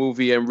judge the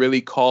movie and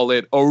really call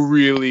it a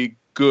really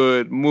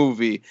good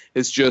movie.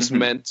 It's just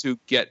meant to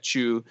get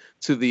you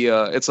to the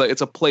it's a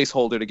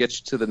placeholder to get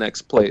you to the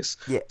next place.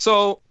 Yeah.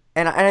 So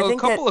and I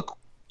think I was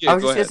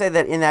just gonna say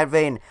that in that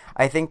vein,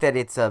 I think that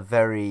it's a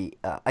very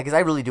because I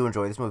really do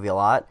enjoy this movie a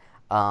lot.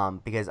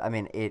 Because I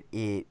mean it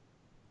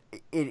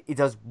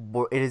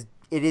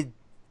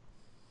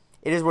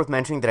is worth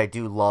mentioning that I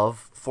do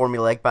love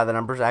formulaic by the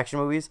numbers action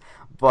movies,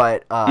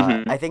 but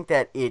I think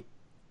that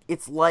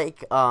it's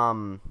like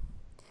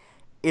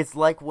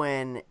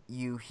when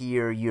you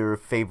hear your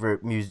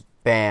favorite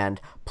band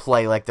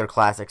play like their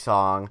classic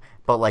song,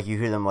 but like you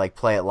hear them like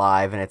play it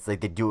live, and it's like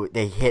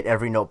they hit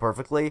every note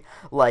perfectly.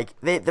 Like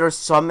there are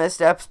some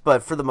missteps,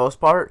 but for the most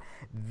part,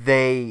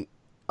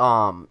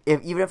 even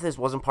if this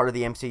wasn't part of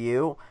the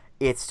MCU,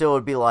 it still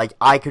would be like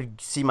I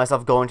could see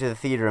myself going to the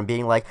theater and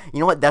being like,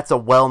 you know what, that's a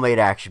well-made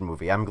action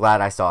movie. I'm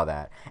glad I saw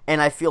that.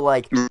 And I feel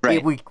like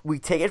we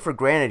take it for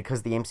granted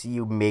because the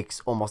MCU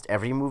makes almost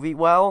every movie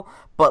well,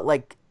 but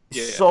like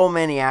so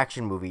many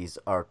action movies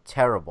are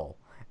terrible.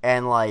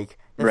 And like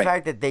the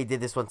fact that they did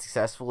this one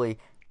successfully,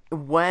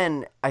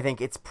 when I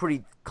think it's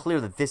pretty clear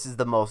that this is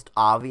the most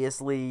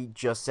obviously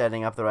just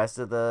setting up the rest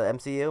of the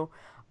MCU.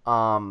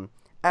 I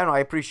don't know, I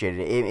appreciate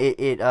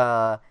it.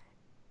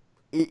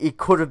 It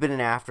could have been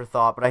an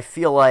afterthought, but I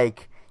feel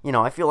like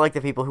the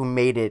people who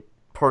made it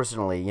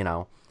personally,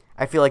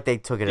 I feel like they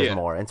took it as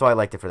more, and so I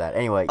liked it for that.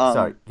 Anyway,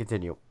 sorry,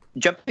 continue.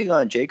 Jumping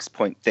on Jake's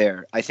point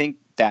there, I think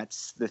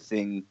that's the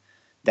thing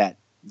that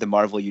the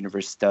Marvel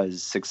Universe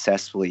does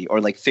successfully,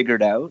 or like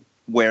figured out,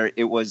 where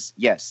it was,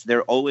 yes,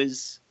 they're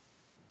always,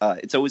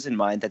 it's always in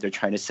mind that they're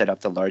trying to set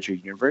up the larger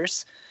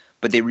universe,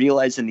 but they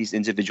realize in these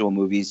individual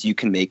movies you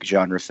can make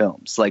genre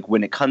films. Like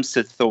when it comes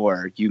to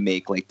Thor, you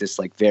make like this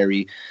like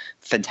very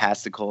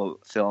fantastical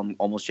film,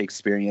 almost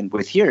Shakespearean.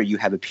 With here, you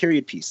have a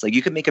period piece. Like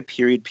you can make a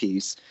period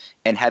piece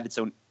and have its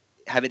own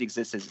have it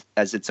exist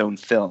as its own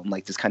film,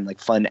 like this kind of like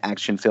fun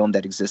action film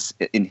that exists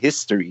in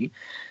history,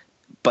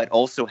 but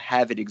also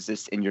have it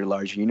exist in your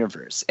large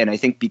universe. And I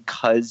think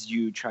because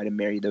you try to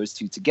marry those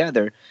two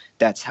together,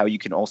 that's how you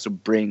can also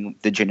bring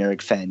the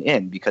generic fan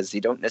in, because they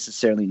don't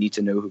necessarily need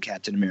to know who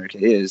Captain America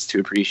is to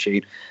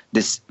appreciate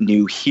this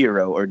new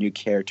hero or new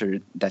character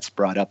that's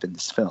brought up in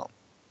this film.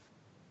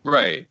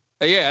 Right.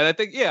 Yeah, and I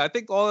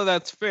think all of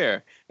that's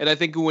fair. And I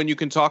think when you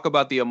can talk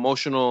about the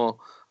emotional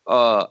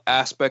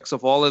aspects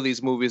of all of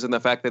these movies and the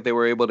fact that they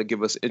were able to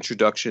give us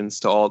introductions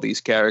to all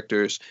these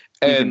characters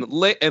and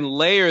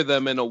layer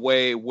them in a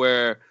way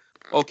where,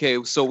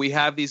 okay, so we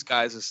have these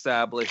guys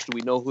established,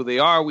 we know who they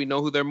are, we know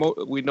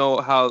who we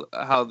know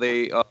how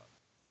they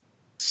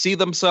see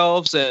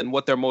themselves and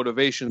what their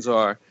motivations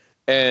are,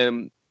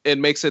 and it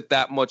makes it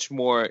that much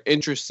more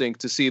interesting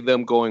to see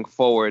them going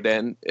forward.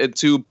 And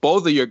to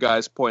both of your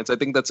guys' points, I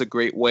think that's a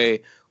great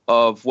way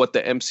of what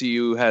the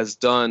MCU has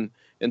done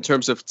in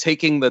terms of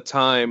taking the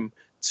time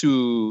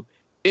to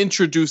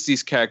introduce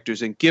these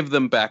characters and give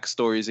them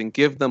backstories and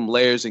give them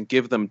layers and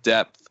give them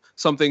depth.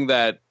 Something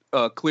that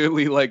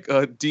clearly, like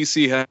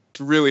DC has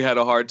really had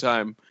a hard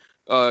time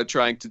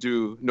trying to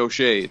do. No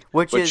shade,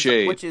 which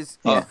is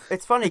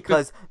it's funny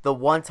because the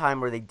one time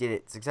where they did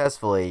it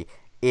successfully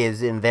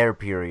is in their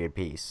period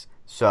piece.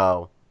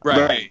 So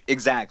right,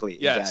 exactly,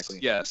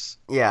 yes,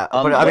 yeah.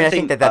 But I mean, I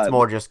think that's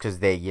more just because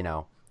they,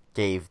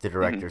 gave the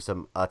director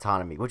some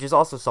autonomy, which is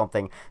also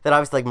something that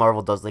obviously like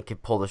Marvel does, like can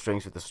pull the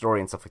strings with the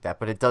story and stuff like that,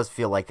 but it does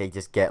feel like they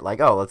just get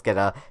like, oh, let's get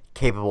a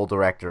capable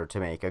director to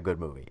make a good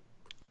movie.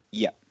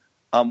 Yeah.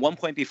 One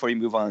point before you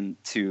move on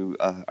to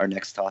our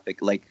next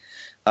topic, like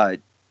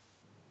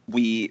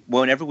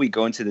whenever we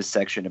go into this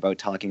section about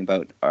talking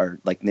about our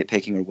like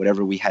nitpicking or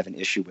whatever we have an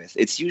issue with,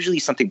 it's usually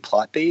something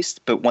plot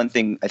based, but one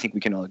thing I think we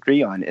can all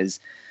agree on is,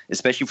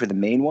 especially for the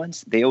main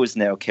ones, they always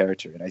nail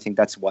character. And I think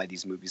that's why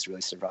these movies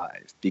really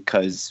survive,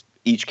 because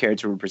each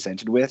character we're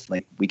presented with,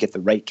 like, we get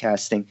the right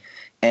casting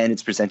and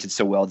it's presented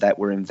so well that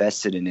we're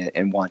invested in it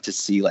and want to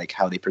see like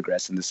how they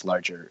progress in this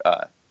larger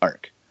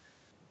arc.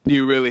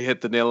 You really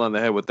hit the nail on the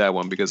head with that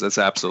one, because that's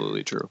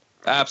absolutely true.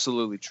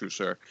 Absolutely true,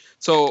 sir.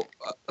 So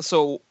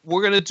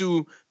we're going to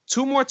do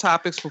two more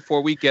topics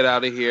before we get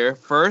out of here.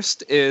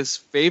 First is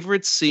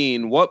favorite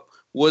scene. What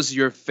was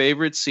your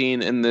favorite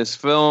scene in this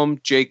film?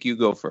 Jake, you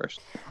go first.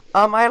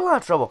 I had a lot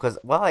of trouble because,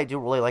 well, I do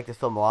really like this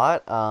film a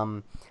lot.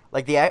 I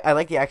like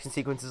the action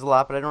sequences a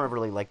lot, but I don't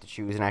really like to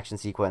choose an action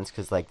sequence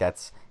because, like,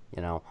 that's, I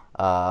don't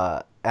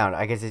know.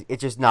 I guess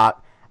it's just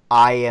not.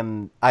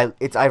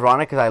 It's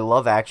ironic because I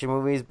love action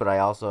movies, but I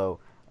also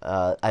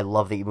I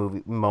love the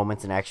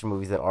moments in action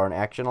movies that aren't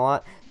action a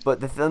lot. But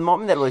the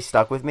moment that really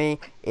stuck with me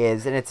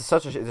is, and it's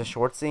a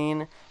short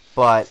scene,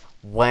 but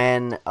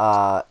when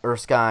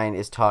Erskine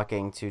is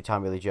talking to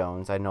Tommy Lee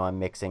Jones, I know I'm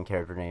mixing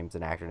character names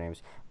and actor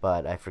names,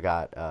 but I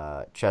forgot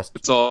Chester.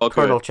 It's all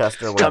Colonel good.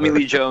 Chester. Whatever. Tommy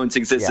Lee Jones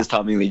exists as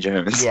Tommy Lee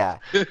Jones. Yeah.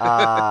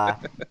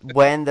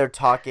 When they're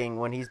talking,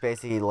 when he's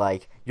basically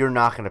like, "You're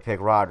not gonna pick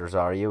Rogers,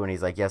 are you?" And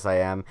he's like, "Yes, I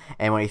am."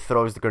 And when he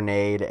throws the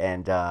grenade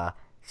and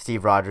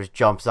Steve Rogers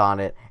jumps on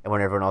it, and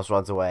when everyone else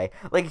runs away,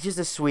 like, it's just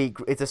a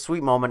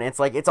sweet moment. It's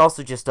like, it's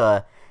also just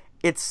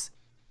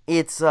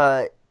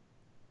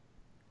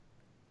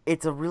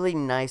it's a really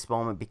nice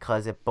moment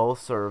because it both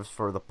serves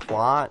for the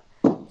plot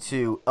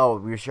to,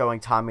 we're showing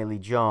Tommy Lee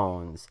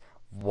Jones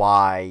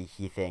why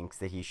he thinks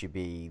that he should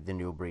be the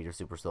new breed of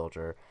super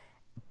soldier,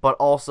 but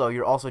also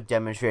you're also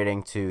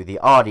demonstrating to the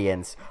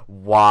audience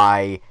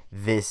why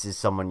this is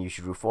someone you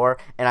should root for.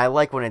 And I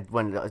like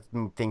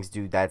when things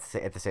do that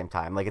at the same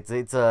time. Like,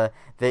 the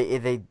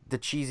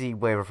cheesy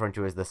way of referring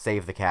to it is the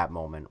save the cat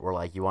moment, where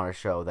like you want to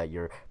show that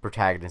your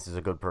protagonist is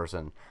a good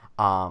person.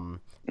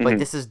 But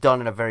this is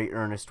done in a very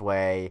earnest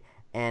way,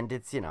 and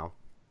it's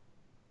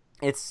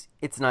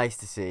it's nice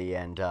to see,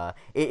 and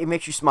it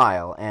makes you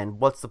smile. And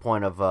what's the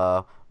point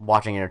of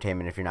watching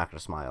entertainment if you're not going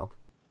to smile?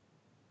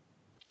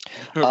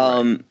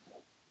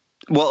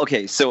 Well,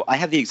 okay, so I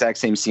have the exact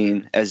same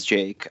scene as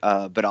Jake,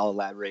 but I'll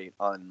elaborate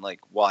on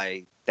like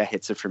why that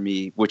hits it for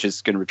me, which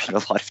is going to repeat a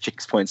lot of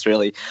Jake's points,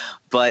 really.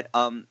 But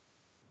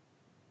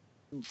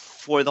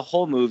for the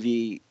whole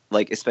movie,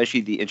 like,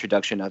 especially the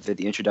introduction of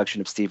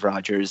Steve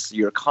Rogers,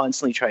 you're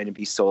constantly trying to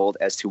be sold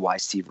as to why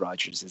Steve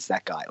Rogers is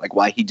that guy, like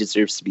why he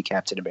deserves to be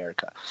Captain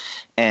America.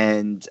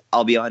 And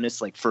I'll be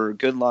honest, like, for a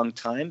good long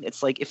time,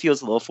 it's like, it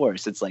feels a little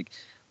forced. It's like,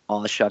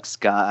 all shucks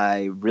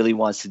guy, really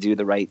wants to do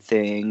the right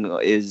thing,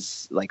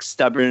 is like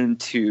stubborn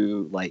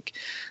to like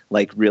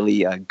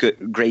really a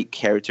great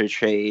character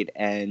trait,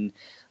 and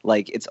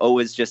like it's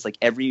always just like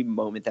every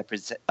moment that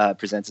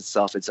presents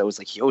itself, it's always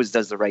like he always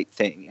does the right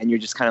thing, and you're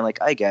just kind of like,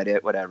 I get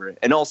it, whatever.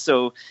 And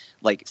also,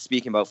 like,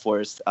 speaking about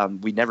Forrest,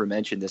 we never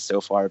mentioned this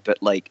so far,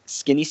 but like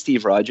skinny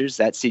Steve Rogers,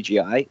 that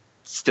CGI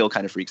still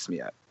kind of freaks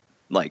me out.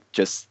 Like,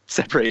 just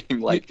separating,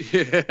 like,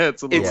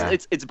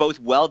 it's both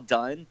well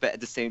done, but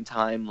at the same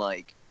time,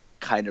 like,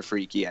 kind of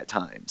freaky at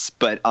times.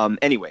 But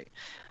anyway,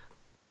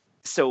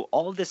 so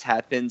all of this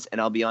happens, and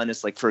I'll be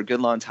honest, like, for a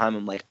good long time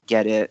I'm like,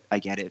 I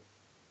get it.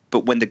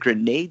 But when the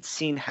grenade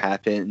scene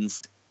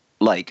happens,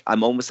 like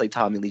I'm almost like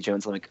Tommy Lee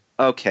Jones. I'm like,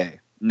 okay,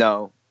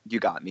 no, you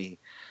got me.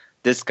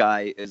 This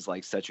guy is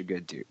like such a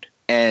good dude,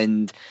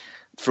 and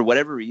for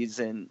whatever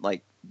reason,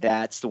 like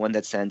that's the one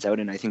that stands out,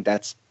 and I think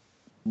that's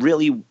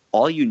really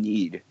all you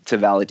need to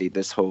validate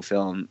this whole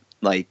film.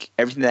 Like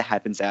everything that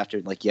happens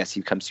after, like yes, he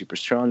becomes super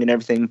strong and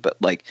everything, but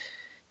like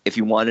if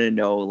you want to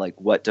know like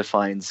what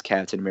defines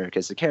Captain America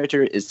as a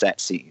character, is that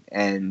scene,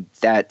 and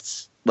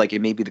that's like it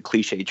may be the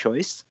cliche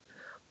choice,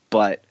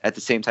 but at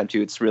the same time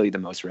too, it's really the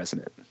most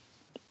resonant.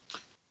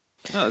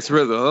 No, it's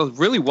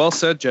really well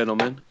said,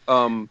 gentlemen.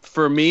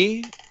 For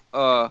me,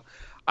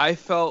 I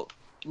felt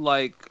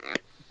like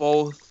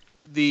both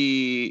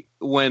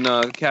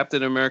when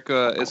Captain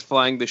America is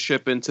flying the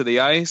ship into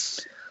the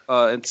ice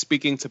and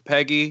speaking to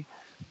Peggy,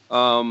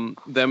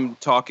 them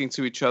talking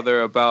to each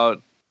other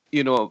about,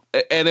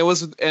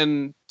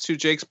 and to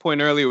Jake's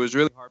point earlier, it was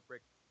really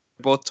heartbreaking.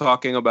 Both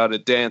talking about a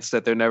dance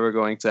that they're never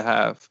going to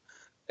have,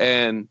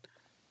 and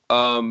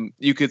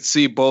you could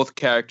see both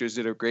characters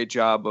did a great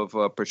job of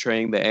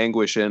portraying the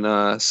anguish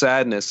and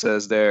sadness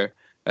as they're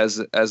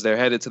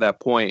headed to that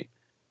point.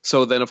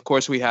 So then, of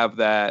course, we have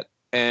that,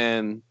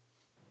 and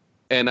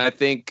I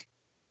think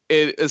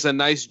it is a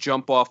nice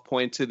jump off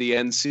point to the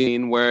end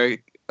scene where,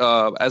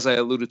 as I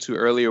alluded to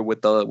earlier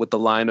with the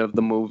line of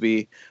the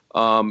movie,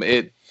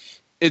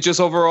 it just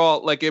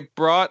overall, like, it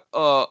brought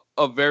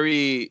a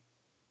very,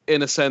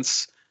 in a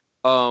sense,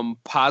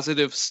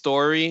 positive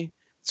story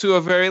to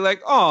a very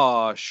like,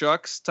 oh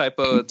shucks type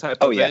of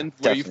end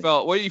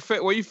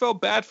where you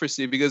felt bad for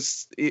Steve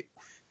because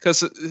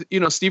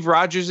Steve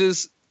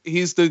Rogers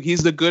he's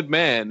the good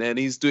man, and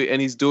he's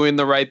doing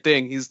the right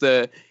thing. He's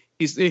the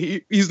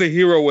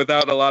hero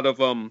without a lot of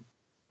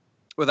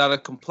without a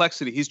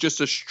complexity. He's just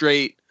a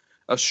straight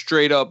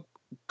up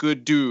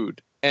good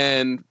dude,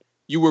 and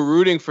you were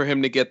rooting for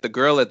him to get the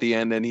girl at the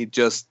end, and he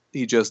just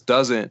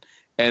doesn't,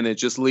 and it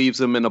just leaves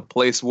him in a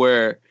place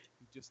where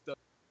he just doesn't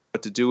know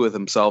what to do with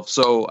himself.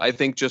 So I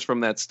think just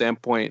from that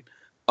standpoint,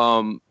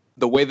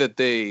 the way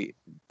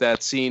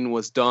that scene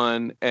was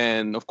done,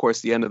 and of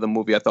course the end of the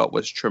movie, I thought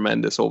was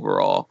tremendous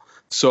overall.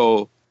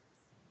 So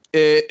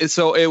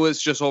it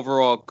was just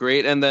overall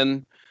great. And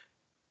then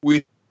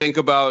we think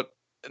about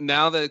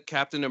now that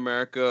Captain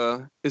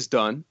America is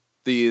done,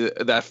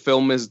 that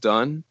film is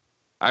done.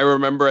 I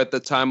remember at the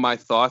time my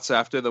thoughts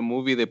after the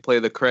movie. They play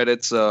the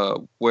credits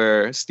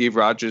where Steve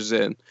Rogers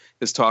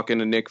is talking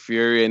to Nick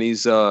Fury, and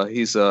he's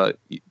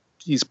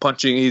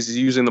punching. He's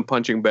using the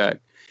punching bag,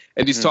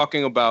 and he's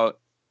talking about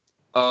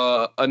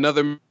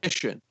another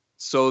mission.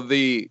 So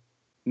the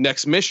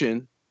next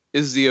mission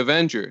is the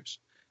Avengers.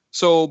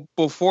 So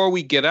before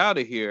we get out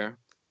of here,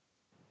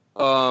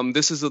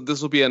 this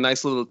will be a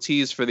nice little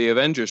tease for the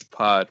Avengers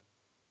pod.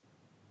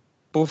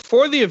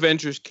 Before the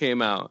Avengers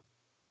came out,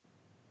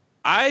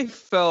 I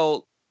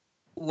felt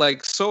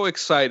like so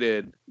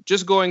excited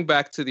just going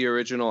back to the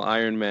original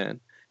Iron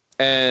Man,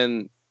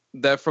 and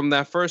that from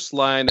that first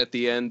line at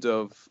the end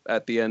of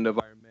Iron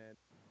Man,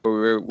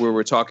 where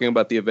we're talking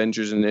about the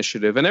Avengers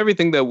Initiative and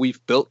everything that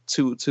we've built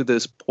to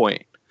this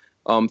point,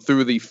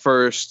 through the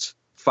first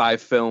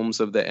 5 films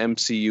of the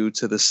MCU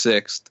to the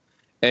 6th,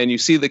 and you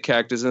see the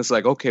characters, and it's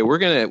like, okay, we're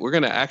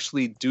gonna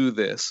actually do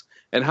this.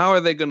 And how are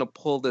they going to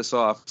pull this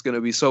off? It's going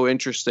to be so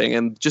interesting.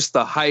 And just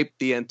the hype,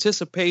 the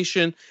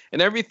anticipation,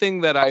 and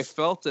everything that I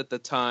felt at the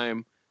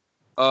time,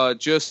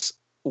 just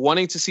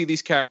wanting to see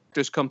these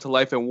characters come to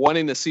life and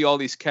wanting to see all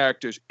these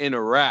characters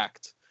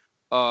interact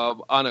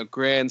on a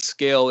grand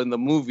scale in the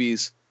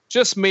movies,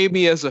 just made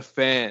me as a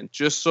fan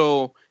just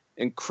so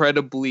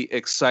incredibly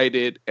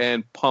excited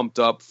and pumped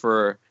up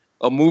for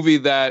a movie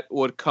that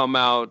would come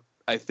out,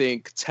 I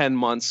think, 10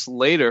 months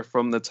later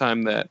from the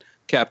time that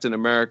Captain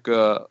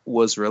America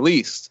was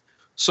released.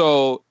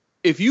 So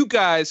if you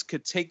guys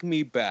could take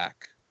me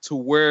back to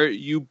where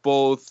you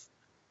both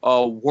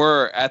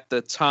were at the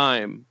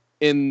time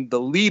in the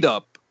lead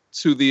up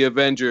to the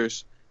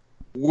Avengers,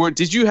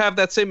 did you have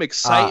that same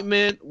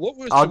excitement? What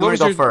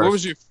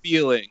was your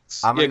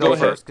feelings? I'm going to go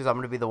first because I'm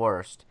going to be the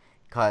worst.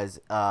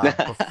 Because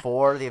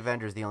before the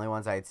Avengers, the only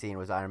ones I had seen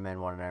was Iron Man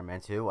 1 and Iron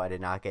Man 2. I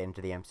did not get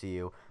into the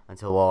MCU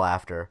until well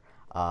after.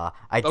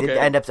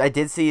 I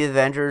did see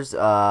Avengers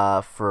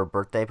for a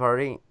birthday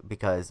party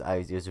because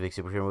it was a big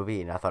superhero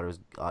movie and I thought it was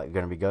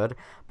gonna be good.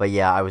 But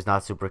yeah, I was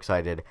not super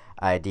excited.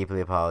 I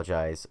deeply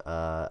apologize.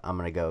 I'm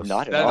gonna go.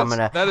 Not at all.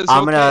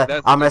 I'm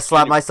gonna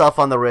slap myself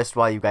on the wrist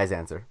while you guys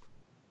answer.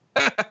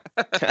 Go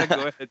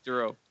ahead,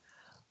 Jerome.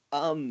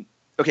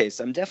 Okay,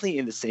 so I'm definitely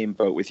in the same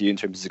boat with you in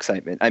terms of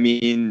excitement. I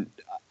mean,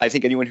 I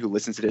think anyone who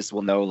listens to this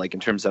will know, like, in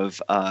terms of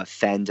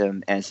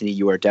fandom, Anthony,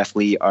 you are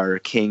definitely our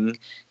king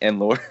and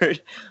lord.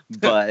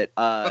 But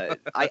I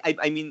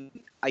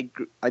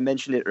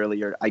mentioned it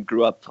earlier. I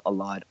grew up a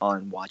lot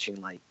on watching,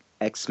 like,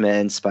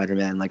 X-Men,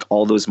 Spider-Man, like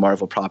all those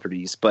Marvel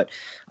properties. But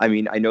I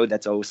mean, I know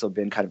that's also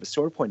been kind of a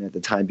sore point at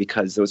the time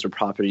because those were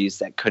properties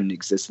that couldn't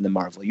exist in the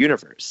Marvel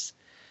universe.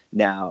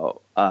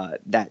 Now,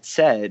 that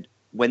said,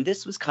 when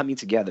this was coming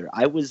together,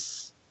 I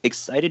was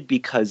excited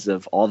because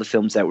of all the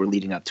films that were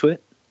leading up to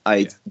it.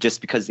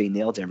 Just because they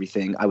nailed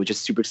everything, I was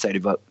just super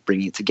excited about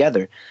bringing it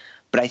together.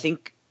 But I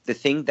think the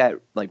thing that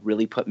like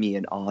really put me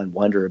in awe and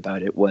wonder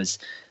about it was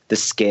the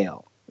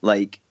scale.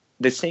 Like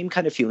the same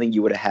kind of feeling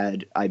you would have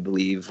had, I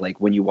believe, like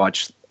when you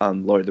watch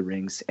Lord of the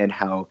Rings, and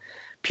how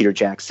Peter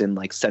Jackson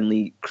like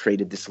suddenly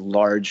created this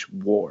large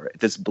war,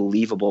 this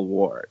believable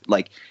war.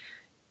 Like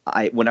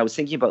when I was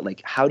thinking about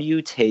like how do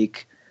you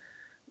take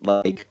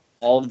like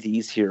all of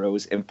these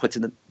heroes and put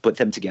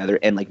them together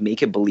and like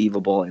make it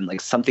believable and like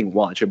something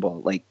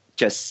watchable, like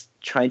just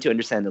trying to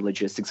understand the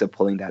logistics of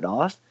pulling that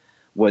off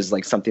was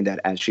like something that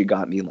actually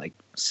got me like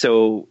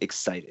so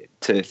excited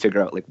to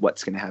figure out like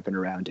what's going to happen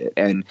around it.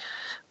 And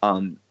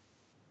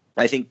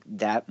I think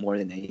that more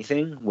than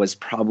anything was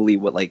probably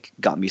what like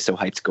got me so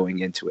hyped going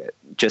into it.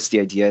 Just the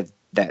idea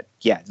that,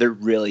 yeah, they're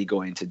really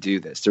going to do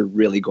this. They're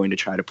really going to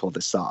try to pull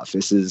this off.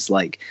 This is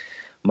like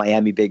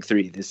Miami Big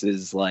Three. This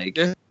is like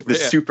the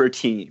super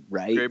team,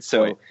 right? Great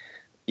so point.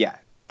 Yeah,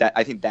 that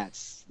I think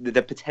that's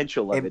the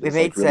potential of it is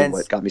made like really sense.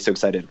 what got me so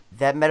excited.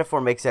 That metaphor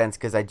makes sense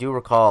because I do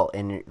recall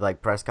in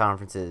like press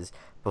conferences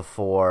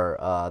before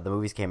the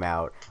movies came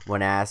out,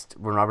 when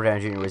Robert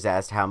Downey Jr. was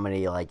asked how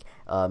many like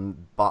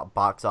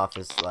box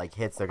office like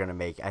hits they're gonna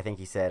make, I think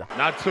he said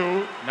not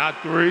 2,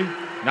 not 3,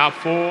 not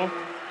 4,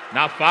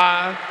 not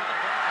 5,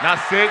 not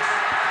 6,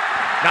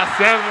 not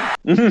 7.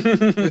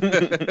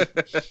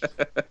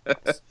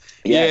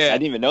 Yes, I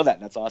didn't even know that.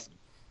 That's awesome.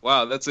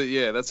 Wow, that's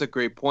a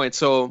great point.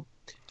 So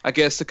I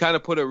guess to kind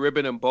of put a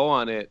ribbon and bow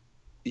on it,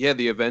 yeah,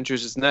 the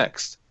Avengers is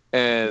next,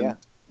 and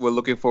we're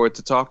looking forward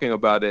to talking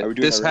about it. Are we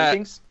doing our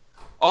rankings?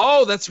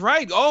 Oh, that's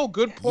right. Oh,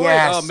 good point.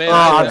 yes. Oh man,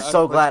 I'm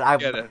so glad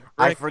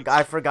I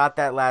forget forgot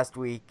that last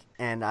week,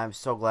 and I'm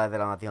so glad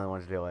that I'm not the only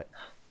one to do it.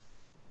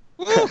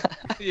 Woo!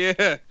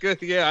 Yeah,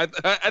 good. Yeah,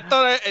 I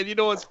thought and you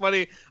know what's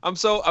funny? I'm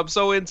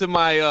so into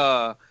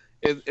my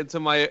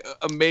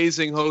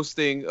amazing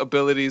hosting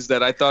abilities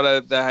that I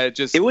thought that I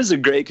just. It was a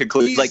great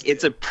conclusion. Like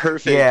it's a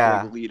perfect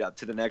like, lead up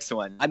to the next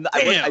one.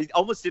 I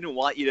almost didn't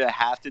want you to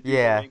have to do the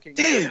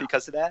rankings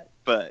because of that,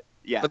 but.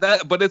 Yeah,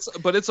 but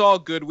it's all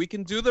good. We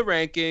can do the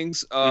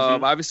rankings.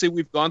 Obviously,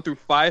 we've gone through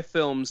 5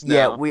 films now.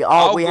 Yeah,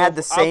 we had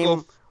the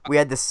same. We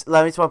had this.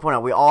 Let me just point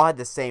out, we all had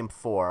the same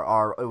 4.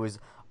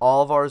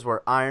 All of ours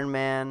were Iron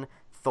Man,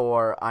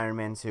 Thor, Iron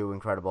Man 2,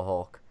 Incredible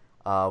Hulk.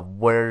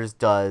 Where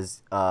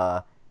does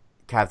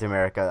Captain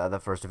America, the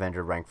First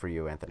Avenger, rank for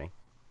you, Anthony?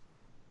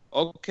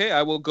 Okay,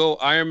 I will go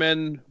Iron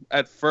Man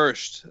at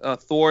first,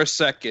 Thor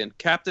second,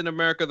 Captain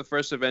America, the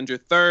First Avenger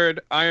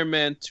third, Iron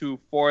Man 2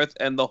 fourth,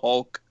 and the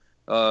Hulk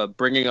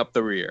bringing up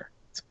the rear.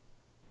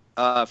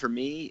 For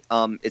me,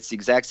 it's the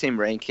exact same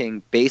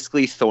ranking.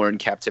 Basically, Thor and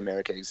Captain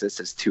America exist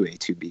as 2A,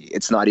 2B.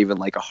 It's not even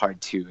like a hard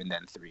 2 and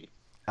then 3.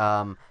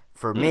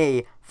 For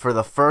me, for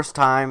the first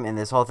time in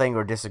this whole thing,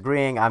 we're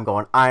disagreeing. I'm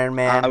going Iron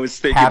Man,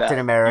 Captain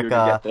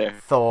America,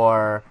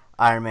 Thor,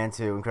 Iron Man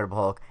 2, Incredible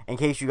Hulk. In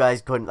case you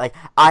guys couldn't, like,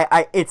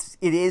 it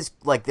is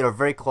like they're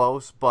very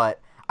close, but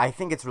I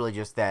think it's really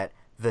just that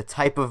the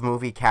type of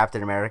movie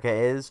Captain America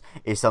is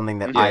something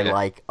that I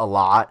like a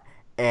lot.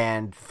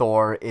 And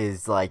Thor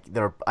is like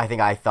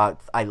I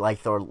thought I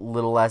liked Thor a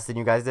little less than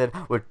you guys did.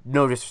 With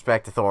no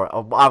disrespect to Thor,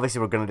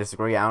 obviously we're gonna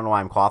disagree. I don't know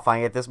why I'm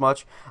qualifying it this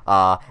much.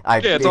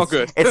 It's all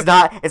good. It's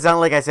not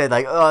like I said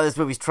like, oh, this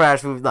movie's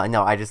trash.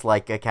 No, I just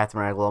like Captain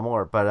America a little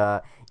more.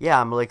 But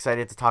I'm really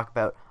excited to talk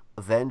about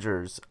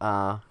Avengers.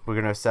 We're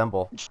gonna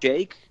assemble.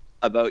 Jake,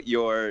 about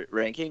your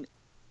ranking,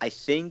 I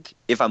think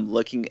if I'm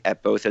looking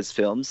at both as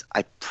films,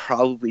 I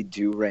probably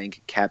do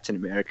rank Captain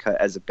America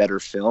as a better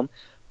film.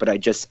 But I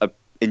just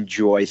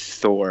enjoy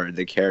Thor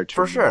the character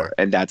for sure, more,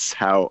 and that's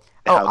how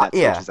that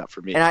switches up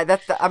for me. And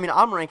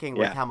I'm ranking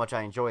with how much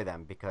I enjoy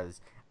them, because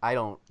I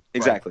don't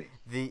exactly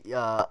the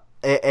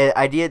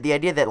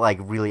idea that like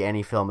really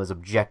any film is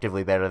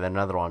objectively better than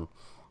another one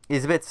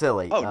is a bit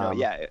silly. Oh no,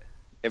 yeah,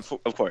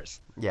 of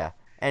course. Yeah.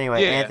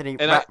 Anyway, Anthony,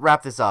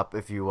 wrap this up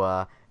if you.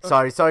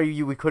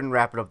 Sorry, we couldn't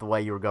wrap it up the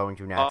way you were going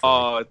to naturally.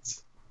 Oh,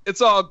 it's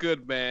all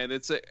good, man.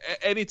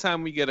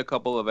 Anytime we get a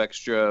couple of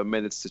extra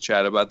minutes to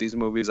chat about these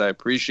movies, I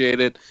appreciate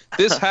it.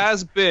 This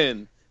has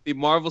been the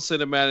Marvel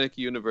Cinematic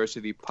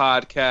University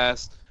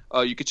podcast.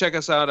 You can check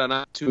us out on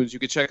iTunes. You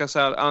can check us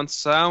out on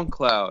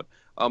SoundCloud.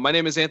 My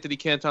name is Anthony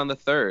Canton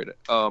III.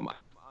 I'm on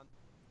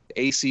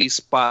AC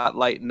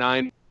Spotlight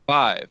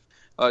 95.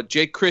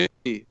 Jake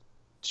Christie,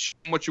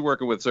 what you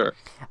working with, sir?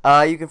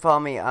 You can follow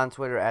me on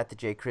Twitter at the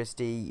Jake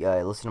Christie.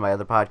 Listen to my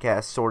other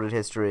podcast, Sordid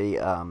History.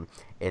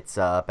 It's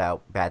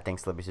about bad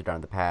things celebrities have done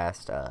in the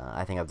past.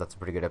 I think I've done some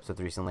pretty good episodes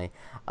recently.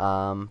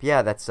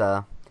 That's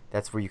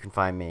where you can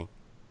find me.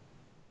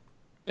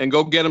 And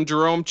go get him,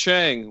 Jerome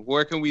Chang.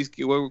 Where can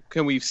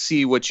we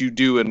see what you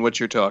do and what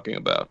you're talking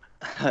about?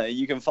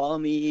 You can follow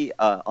me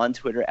on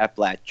Twitter at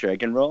Black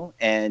Dragon Roll.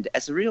 And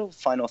as a real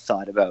final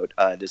thought about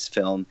this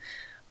film,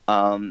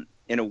 in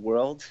a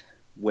world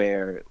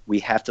where we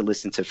have to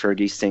listen to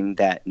Fergie sing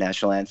that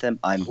national anthem,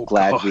 I'm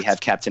glad we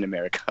have Captain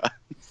America.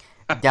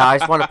 Now, I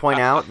just want to point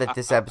out that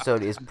this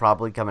episode is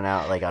probably coming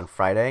out like on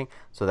Friday,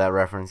 so that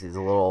reference is a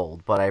little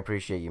old, but I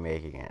appreciate you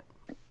making it.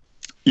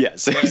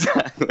 Yes,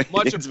 exactly.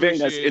 Much it's very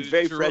nice. It's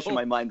very Jerome. fresh in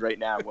my mind right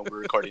now when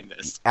we're recording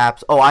this. I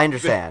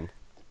understand.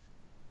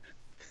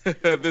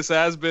 This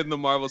has been the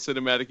Marvel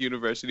Cinematic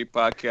University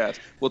podcast.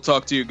 We'll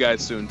talk to you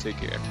guys soon. Take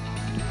care.